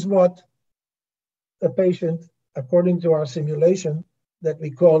this is what a patient, according to our simulation, that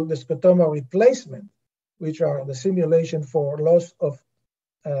we call the scotoma replacement, which are the simulation for loss of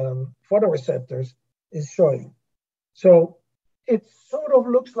photoreceptors, is showing. So it sort of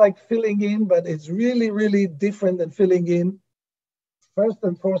looks like filling in, but it's really, really different than filling in. First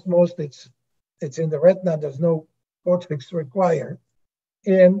and foremost, it's in the retina. There's no cortex required.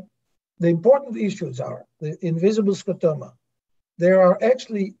 And the important issues are the invisible scotoma. There are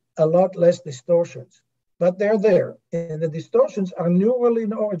actually a lot less distortions, but they're there. And the distortions are neural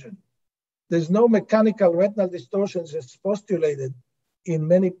in origin. There's no mechanical retinal distortions as postulated in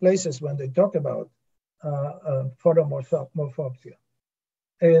many places when they talk about photomorphopsia.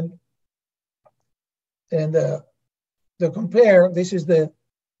 And to compare, this is the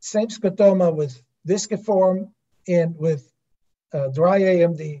same scotoma with disciform and with dry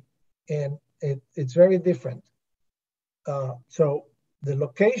AMD, and it's very different. So the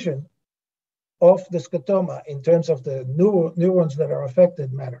location of the scotoma in terms of the neurons that are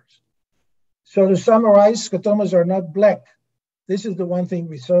affected matters. So to summarize, scotomas are not black. This is the one thing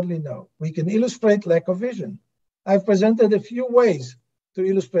we certainly know. We can illustrate lack of vision. I've presented a few ways to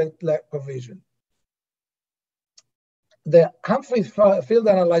illustrate lack of vision. The Humphrey field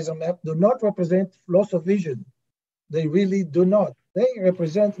analyzer map do not represent loss of vision. They really do not. They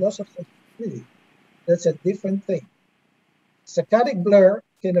represent loss of sensitivity. That's a different thing. Saccadic blur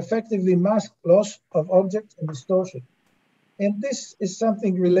can effectively mask loss of objects and distortion. And this is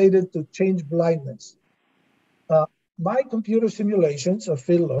something related to change blindness. My computer simulations of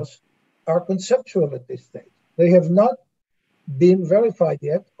field loss are conceptual at this stage. They have not been verified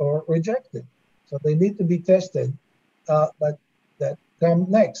yet or rejected. So they need to be tested, but that come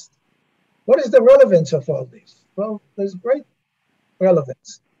next. What is the relevance of all this? Well, there's great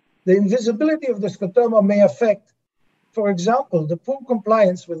relevance. The invisibility of the scotoma may affect, for example, the poor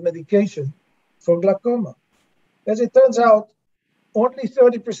compliance with medication for glaucoma. As it turns out, only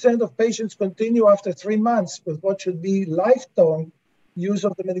 30% of patients continue after 3 months with what should be lifetime use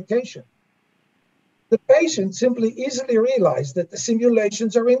of the medication. The patient simply easily realize that the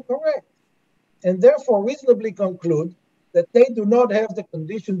simulations are incorrect and therefore reasonably conclude that they do not have the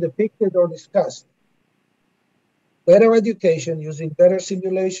condition depicted or discussed. Better education using better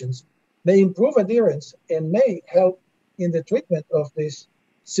simulations may improve adherence and may help in the treatment of this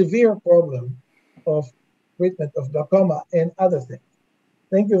severe problem of treatment of glaucoma and other things.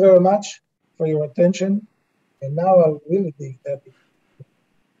 Thank you very much for your attention. And now I'll really be happy.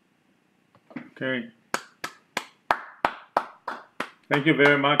 Okay. Thank you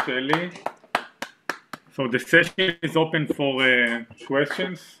very much, Eli. So the session is open for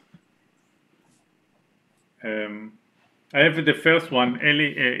questions. I have the first one.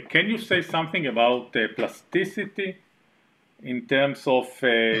 Eli, can you say something about plasticity in terms of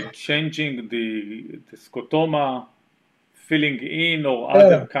changing the scotoma, filling in, or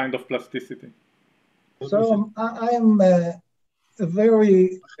other kind of plasticity? So I am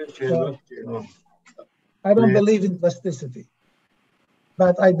very, I don't believe in plasticity,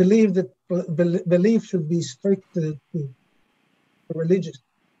 but I believe that belief should be strict to religious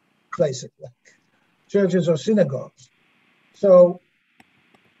places like churches or synagogues. So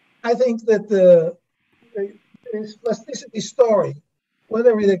I think that this plasticity story,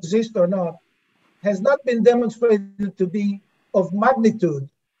 whether it exists or not, has not been demonstrated to be of magnitude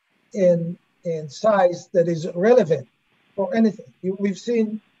in size that is relevant for anything. We've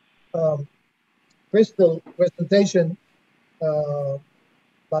seen Crystal presentation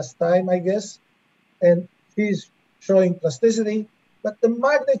last time, I guess, and she's showing plasticity, but the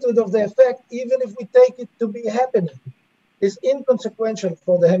magnitude of the effect, even if we take it to be happening, is inconsequential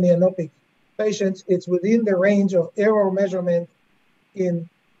for the hemianopic patients. It's within the range of error measurement in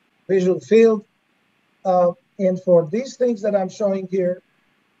visual field. And for these things that I'm showing here,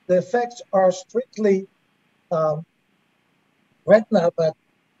 the effects are strictly retina, but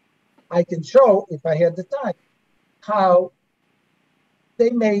I can show, if I had the time, how they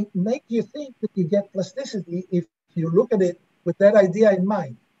may make you think that you get plasticity if you look at it with that idea in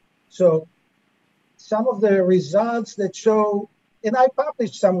mind. So some of the results that show, and I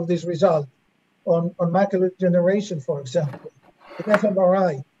published some of these results on macular degeneration, for example, with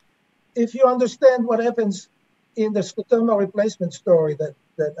fMRI. If you understand what happens in the scotoma replacement story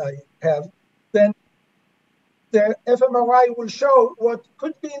that I have, then the fMRI will show what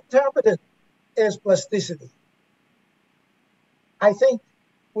could be interpreted as plasticity. I think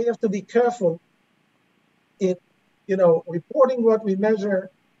we have to be careful in, reporting what we measure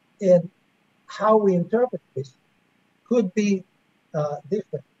and how we interpret this could be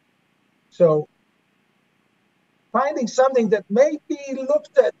different. So finding something that may be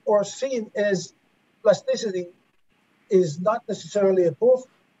looked at or seen as plasticity is not necessarily a proof,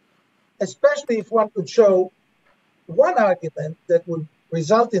 especially if one could show one argument that would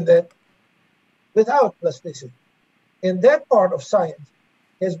result in that without plasticity. And that part of science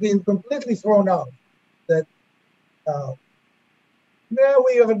has been completely thrown out, that now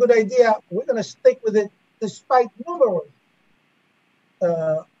we have a good idea, we're going to stick with it despite numerous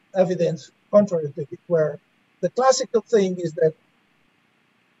evidence contrary to it, where the classical thing is that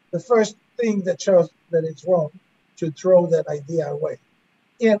the first thing that shows that it's wrong should throw that idea away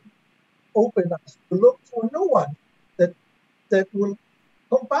and open us to look for a new one that will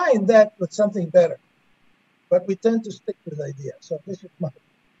combine that with something better. But we tend to stick with ideas. So this is my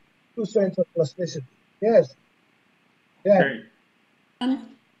 2 cents of plasticity. Yes. Yeah. Okay.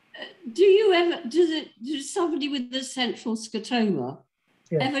 Does somebody with a central scotoma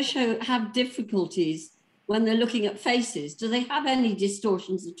have difficulties when they're looking at faces? Do they have any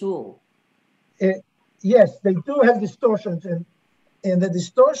distortions at all? Yes, they do have distortions, and the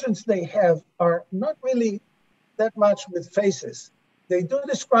distortions they have are not really that much with faces. They do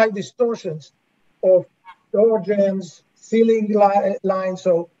describe distortions of door jambs, ceiling lines.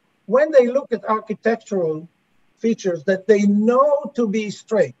 So when they look at architectural features that they know to be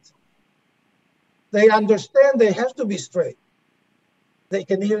straight, they understand they have to be straight. They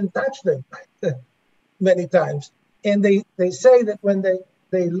can even touch them many times. And they say that when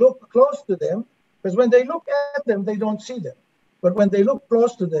they look close to them, because when they look at them, they don't see them. But when they look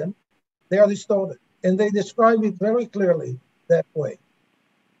close to them, they are distorted. And they describe it very clearly that way.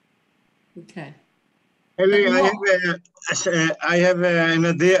 Okay. Peli, I have an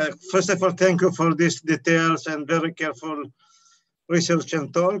idea. First of all, thank you for these details and very careful research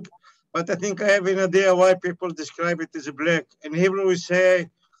and talk. But I think I have an idea why people describe it as black. In Hebrew, we say,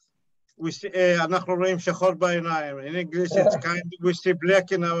 אנחנו רואים שחור בעיניים. In English, it's kind of, we see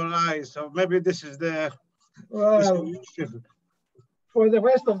black in our eyes. So maybe this is the solution. For the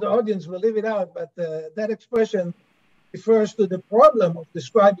rest of the audience, we'll leave it out, but that expression refers to the problem of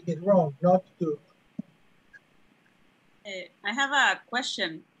describing it wrong, not to. I have a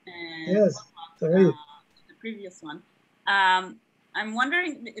question. Yes, sorry. The previous one. I'm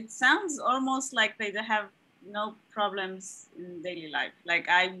wondering, it sounds almost like they have no problems in daily life. Like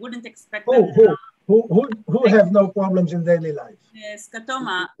I wouldn't expect them. Who have no problems in daily life?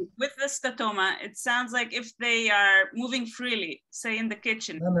 Scotoma. With the scotoma, it sounds like if they are moving freely, say in the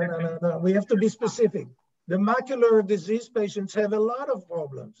kitchen. No. We have to be specific. The macular disease patients have a lot of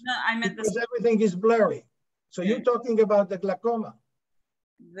problems. No, I meant because everything is blurry. So you're talking about the glaucoma.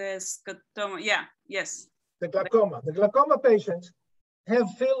 The scotoma, yeah, yes. The glaucoma. The glaucoma patients have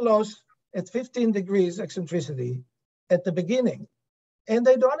field loss at 15 degrees eccentricity at the beginning, and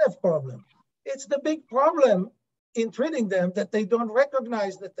they don't have problem. It's the big problem in treating them that they don't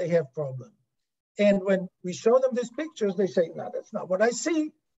recognize that they have problem. And when we show them these pictures, they say, no, that's not what I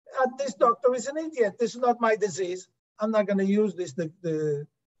see. This doctor is an idiot. This is not my disease. I'm not going to use the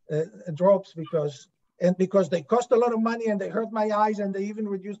drops because they cost a lot of money and they hurt my eyes and they even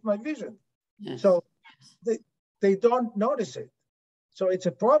reduced my vision. Yes. So they don't notice it. So it's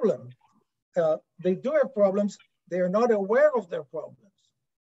a problem. They do have problems. They are not aware of their problems.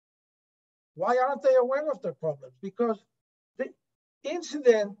 Why aren't they aware of their problems? Because the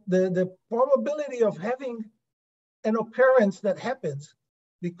incident, the probability of having an occurrence that happens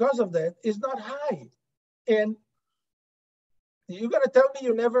because of that is not high. And you're going to tell me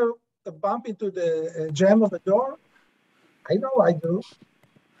you never bump into the jamb of a door? I know I do.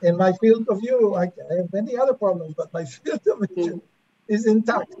 In my field of view, I have many other problems, but my field of vision is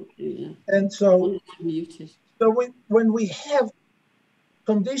intact. And so when we have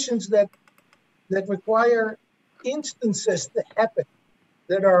conditions that require instances to happen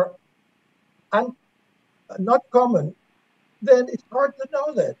that are not common, then it's hard to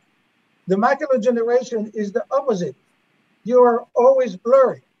know that. The macular degeneration is the opposite. You're always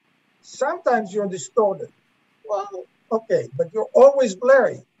blurry. Sometimes you're distorted. Well, okay, but you're always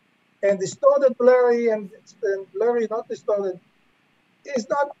blurry. And distorted, blurry, and blurry, not distorted, is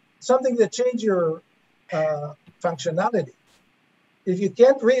not something that changes your functionality. If you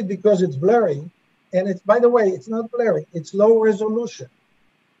can't read because it's blurry, and it's, by the way, it's not blurry, it's low resolution.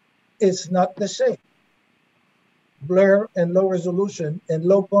 It's not the same. Blur and low resolution and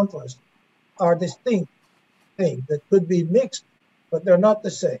low contrast are distinct things that could be mixed, but they're not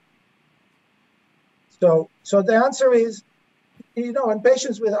the same. So the answer is, you know, in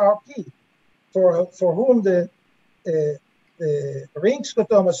patients with RP, for whom the ring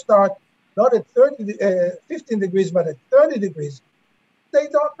scotoma start not at 15 degrees, but at 30 degrees, they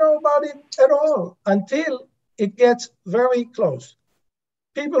don't know about it at all until it gets very close.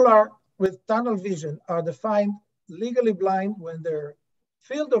 People with tunnel vision are defined legally blind when their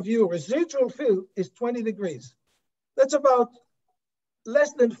field of view, residual field, is 20 degrees. That's about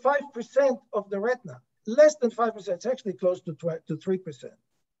less than 5% of the retina. Less than 5%, it's actually close to 3%.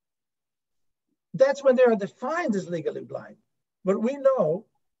 That's when they are defined as legally blind. But we know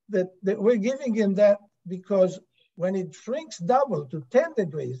that we're giving him that because when it shrinks double to 10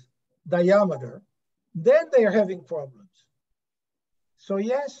 degrees diameter, then they are having problems. So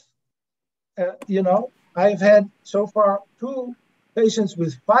yes, you know, I've had so far 2 patients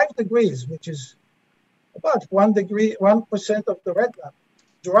with 5 degrees, which is about 1% of the retina,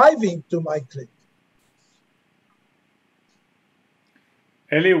 driving to my clinic.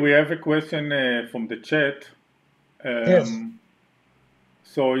 Eli, we have a question from the chat. Yes.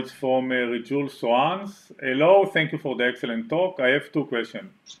 So it's from Rijul Soans. Hello, thank you for the excellent talk. I have 2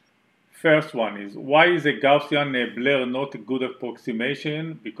 questions. First one is, why is a Gaussian blur not a good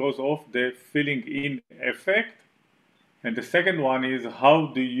approximation? Because of the filling in effect. And the second one is, how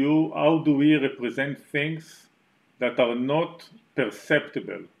do we represent things that are not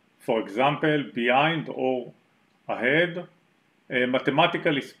perceptible? For example, behind or ahead.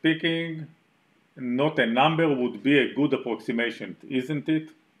 Mathematically speaking, not a number would be a good approximation, isn't it?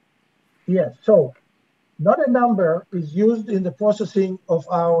 Yes, so not a number is used in the processing of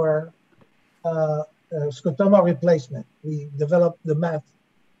our scotoma replacement. We developed the math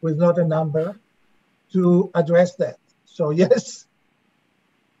with not a number to address that. So yes,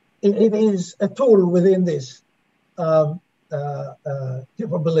 it is a tool within this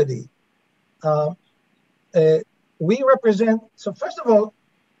capability. We represent, so first of all,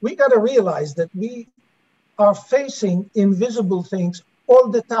 we got to realize that we are facing invisible things all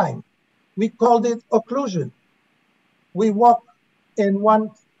the time. We called it occlusion. We walk and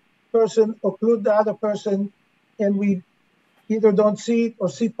one person occlude the other person, and we either don't see it or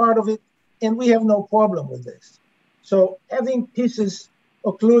see part of it, and we have no problem with this. So having pieces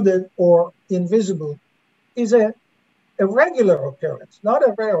occluded or invisible is a regular occurrence, not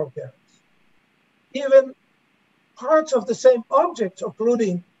a rare occurrence. Even parts of the same objects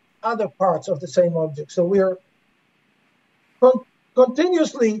occluding other parts of the same object. So we are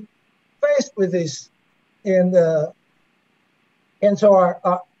continuously faced with this, and so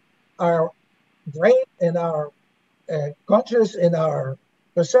our brain and our conscious and our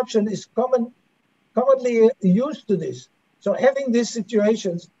perception is commonly used to this. So having these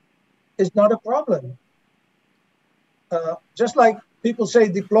situations is not a problem. Just like people say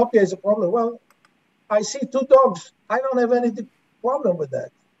diplopia is a problem. Well, I see 2 dogs. I don't have any problem with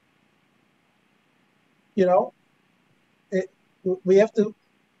that. You know, we have to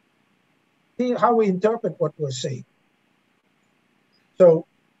see how we interpret what we're seeing. So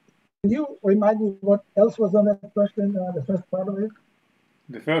can you remind me what else was on that question, the first part of it?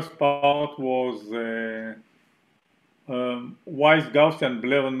 The first part was why is Gaussian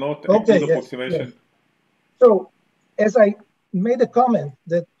blur not a good approximation? Yes. So as I made a comment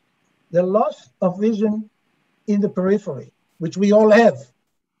that the loss of vision in the periphery, which we all have,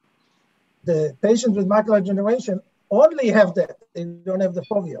 the patients with macular degeneration only have that. They don't have the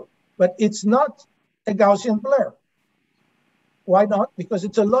foveal. But it's not a Gaussian blur. Why not? Because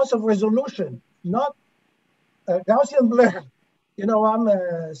it's a loss of resolution, not a Gaussian blur. You know, I'm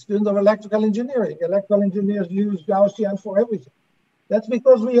a student of electrical engineering. Electrical engineers use Gaussian for everything. That's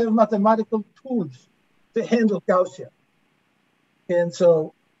because we have mathematical tools to handle Gaussian. And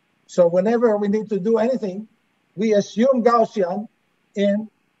so whenever we need to do anything, we assume Gaussian and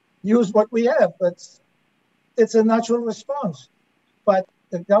use what we have. But it's a natural response. But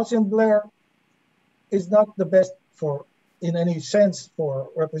the Gaussian blur is not the best in any sense for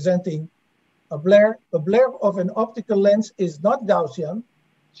representing a blur. A blur of an optical lens is not Gaussian.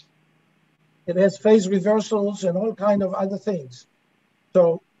 It has phase reversals and all kind of other things.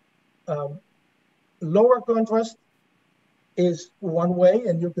 So lower contrast is one way,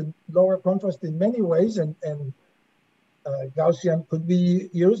 and you can lower contrast in many ways, and Gaussian could be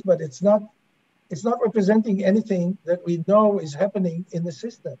used, but it's not representing anything that we know is happening in the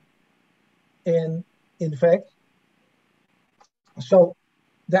system. And in fact, so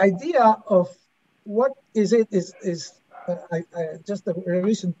the idea of what is it is just a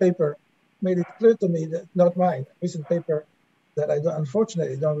recent paper made it clear to me that, not mine, a recent paper that I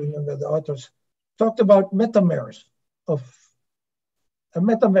unfortunately don't remember the authors, talked about metamers of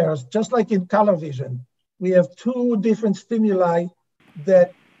metamers, just like in color vision. We have two different stimuli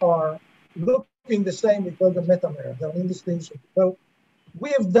that are looking the same because of metamers. They're indistinguishable. So we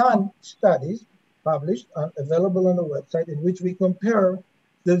have done studies published, available on the website, in which we compare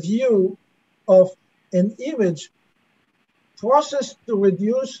the view of an image processed to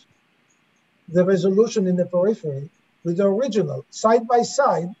reduce the resolution in the periphery with the original side by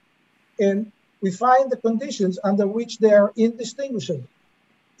side, and we find the conditions under which they are indistinguishable.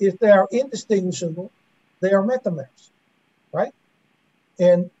 If they are indistinguishable, they are metamers, right?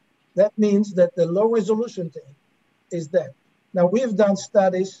 And that means that the low resolution thing is that. Now, we've done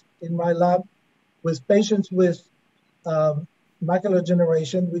studies in my lab with patients with macular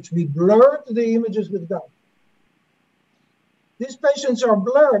degeneration, which we blurred the images with Gauss. These patients are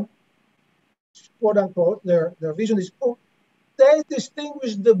blurred, quote unquote, their vision is poor. They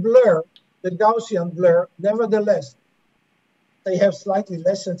distinguish the blur, the Gaussian blur, nevertheless. They have slightly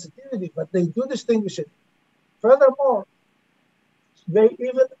less sensitivity, but they do distinguish it. Furthermore, they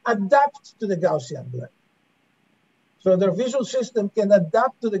even adapt to the Gaussian blur. So their visual system can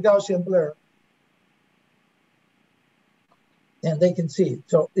adapt to the Gaussian blur, and they can see it.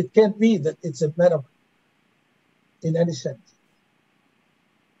 So it can't be that it's a metamer in any sense.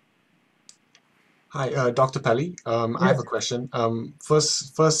 Hi, Dr. Peli. I have a question.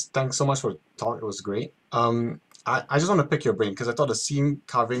 First, thanks so much for the talk. It was great. I just want to pick your brain because I thought the scene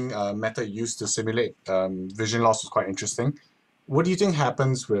carving method used to simulate vision loss was quite interesting. What do you think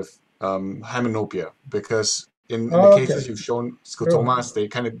happens with hemianopia? Because in the cases you've shown, scotomas, they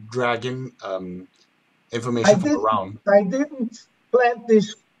kind of drag in information from around. I didn't plan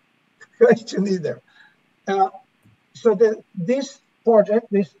this question either. So this project,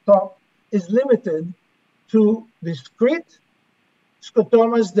 this talk, is limited to discrete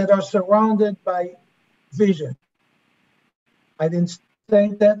scotomas that are surrounded by vision. I didn't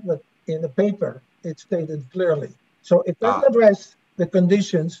state that, but in the paper, it's stated clearly. So it doesn't address the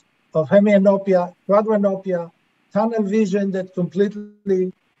conditions of hemianopia, quadranopia, tunnel vision that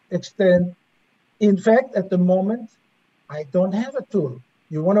completely extend. In fact, at the moment, I don't have a tool.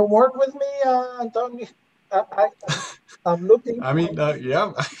 You want to work with me, Antonio? I'm looking. I mean,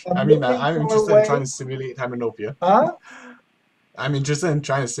 yeah. I'm interested in trying to simulate hemianopia. Huh? I'm interested in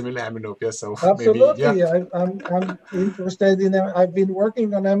trying to simulate hemianopia, so absolutely. Maybe, yeah. I'm interested in. I've been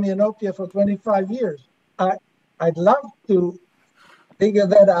working on hemianopia for 25 years. I'd love to figure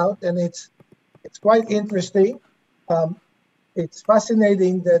that out, and it's quite interesting. It's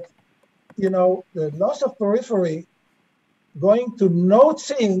fascinating that, you know, the loss of periphery, going to node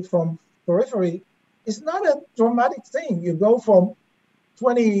seeing from periphery, is not a dramatic thing. You go from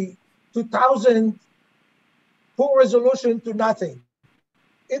 22,000 poor resolution to nothing.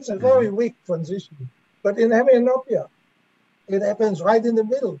 It's a very weak transition. But in hemianopia, it happens right in the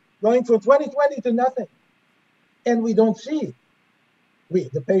middle, going from 20/20 to nothing. And we don't see it. We,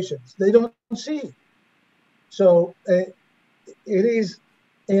 the patients, they don't see it. So it is,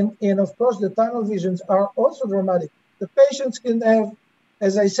 and of course, the tunnel visions are also dramatic. The patients can have,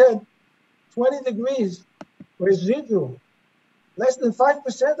 as I said, 20 degrees residual, less than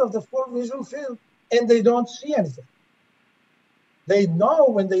 5% of the full visual field, and they don't see anything. They know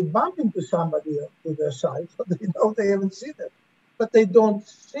when they bump into somebody to their side, so they know they haven't seen it, but they don't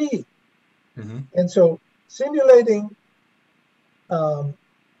see. And so simulating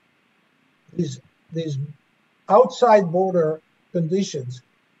these outside border conditions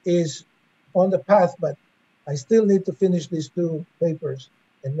is on the path, but I still need to finish these two papers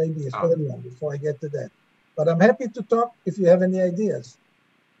and maybe a third one before I get to that. But I'm happy to talk if you have any ideas.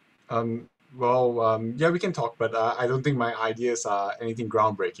 Yeah, we can talk, but I don't think my ideas are anything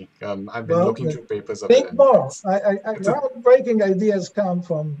groundbreaking. I've been looking through papers of it. Think more. Groundbreaking ideas come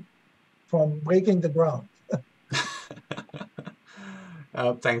from breaking the ground.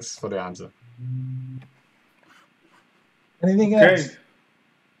 Thanks for the answer. Anything else?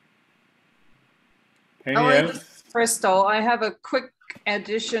 Any else? Crystal, I have a quick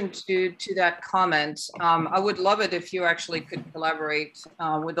addition to that comment, I would love it if you actually could collaborate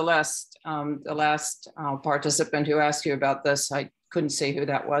with the last participant who asked you about this. I couldn't say who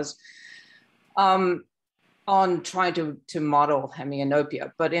that was. On trying to model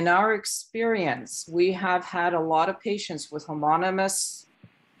hemianopia. But in our experience, we have had a lot of patients with homonymous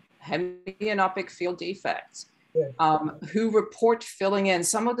hemianopic field defects who report filling in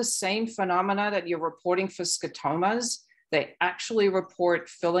some of the same phenomena that you're reporting for scotomas. They actually report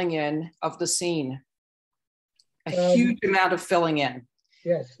filling in of the scene, a huge amount of filling in.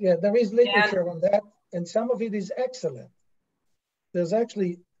 Yes, yeah, there is literature on that, and some of it is excellent. There's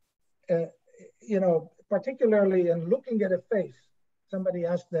actually, particularly in looking at a face, somebody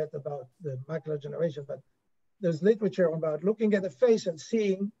asked that about the macular generation, but there's literature about looking at a face and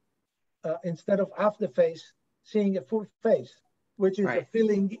seeing, instead of half the face, seeing a full face, which is a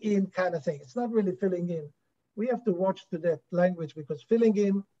filling in kind of thing. It's not really filling in. We have to watch to that language because filling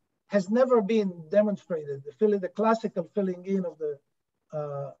in has never been demonstrated. The classical filling in of the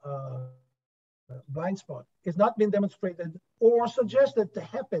blind spot has not been demonstrated or suggested to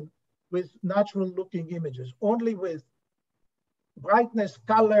happen with natural looking images, only with brightness,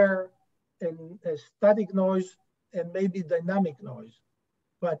 color, and static noise, and maybe dynamic noise,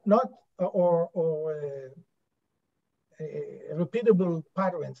 but not, or repeatable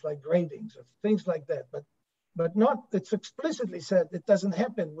patterns like gradings or things like that, but not, it's explicitly said it doesn't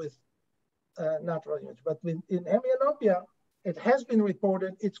happen with natural image. But in hemianopia, it has been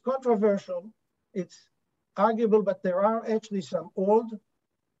reported, it's controversial, it's arguable, but there are actually some old,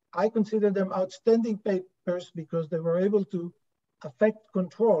 I consider them outstanding papers because they were able to affect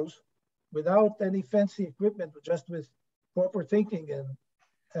controls without any fancy equipment, but just with proper thinking. And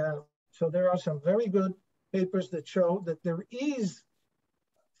so there are some very good papers that show that there is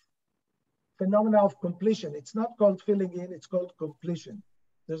phenomena of completion. It's not called filling in, it's called completion.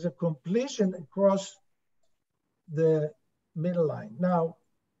 There's a completion across the middle line. Now,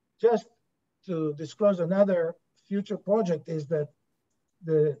 just to disclose another future project is that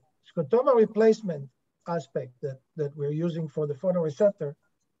the scotoma replacement aspect that we're using for the photoreceptor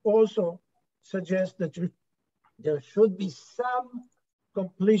also suggests that there should be some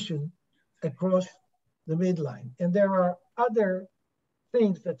completion across the midline. And there are other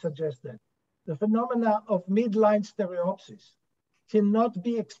things that suggest that. The phenomena of midline stereopsis cannot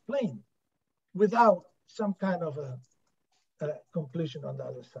be explained without some kind of a completion on the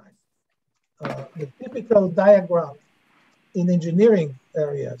other side. The typical diagram in engineering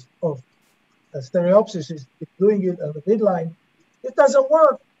areas of stereopsis is doing it on the midline. It doesn't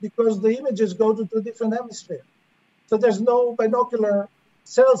work because the images go to two different hemispheres. So there's no binocular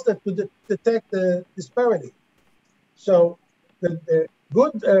cells that could detect the disparity. So the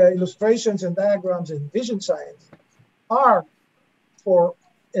good illustrations and diagrams in vision science are for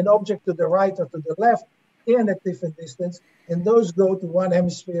an object to the right or to the left and at different distance, and those go to one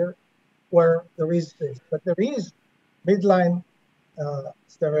hemisphere where there is this. But there is midline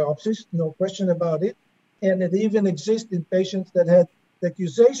stereopsis, no question about it, and it even exists in patients that had the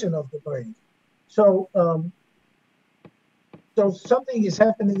accusation of the brain. So, so something is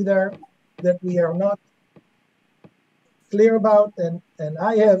happening there that we are not clear about, and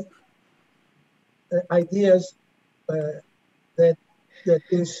I have ideas that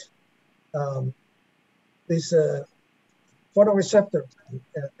this photoreceptor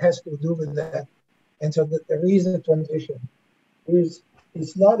has to do with that, and so that there is a transition.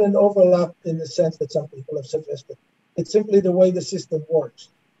 It's not an overlap in the sense that some people have suggested. It's simply the way the system works.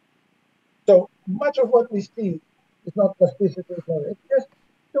 So much of what we see is not plasticity, it's just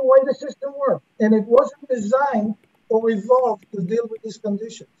the way the system works. And it wasn't designed or evolved to deal with these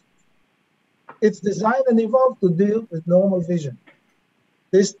conditions. It's designed and evolved to deal with normal vision.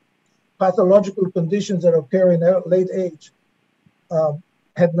 These pathological conditions that occur in late age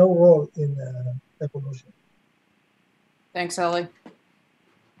had no role in evolution. Thanks, Ellie.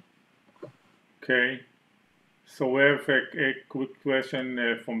 Okay, so we have a quick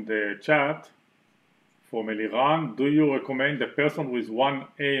question from the chat from Eliran. Do you recommend a person with one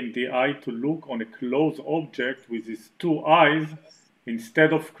AMD eye to look on a close object with his two eyes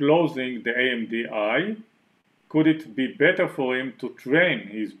instead of closing the AMD eye? Could it be better for him to train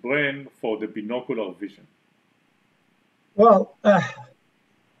his brain for the binocular vision? Well,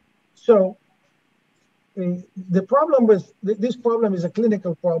 so the problem with this problem is a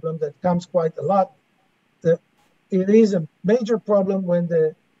clinical problem that comes quite a lot. It is a major problem when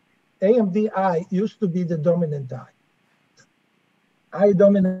the AMD eye used to be the dominant eye. Eye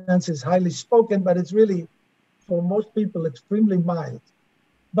dominance is highly spoken, but it's really, for most people, extremely mild.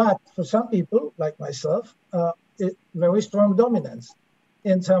 But for some people, like myself, very strong dominance.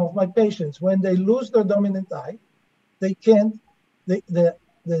 in some of my patients. When they lose their dominant eye, they can't, the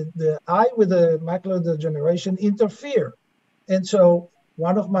eye with the macular degeneration interfere. And so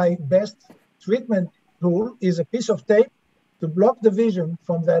one of my best treatment tool is a piece of tape to block the vision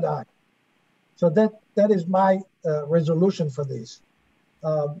from that eye. So that is my resolution for this.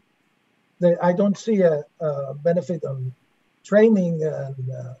 I don't see a benefit on training and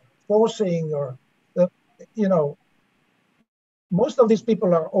forcing or, you know, most of these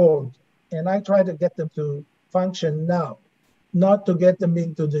people are old, and I try to get them to function now, not to get them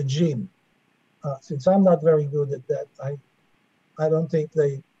into the gym. Since I'm not very good at that, I don't think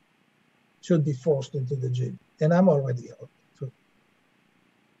they should be forced into the gym, and I'm already out. So.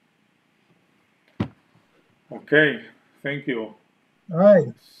 Okay, thank you. All right.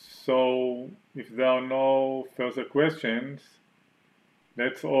 So if there are no further questions,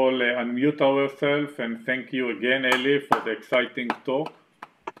 let's all unmute ourselves and thank you again, Eli, for the exciting talk.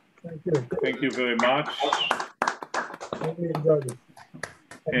 Thank you. Thank you very much. I really enjoyed it.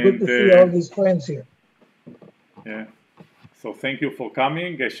 And good to see all these friends here. Yeah. So thank you for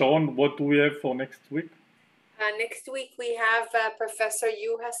coming. Sharon, what do we have for next week? Next week we have Professor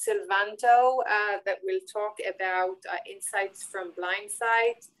Juha Silvanto that will talk about insights from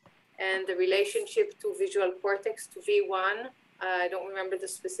blindsight and the relationship to visual cortex to V1. I don't remember the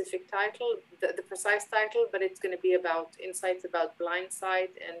specific title, the precise title, but it's going to be about insights about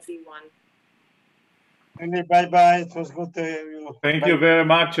blindsight and V1. Eli, bye-bye. It was good to hear you. Thank you very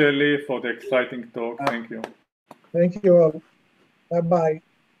much, Eli, for the exciting talk. Thank you. Thank you all. Bye-bye.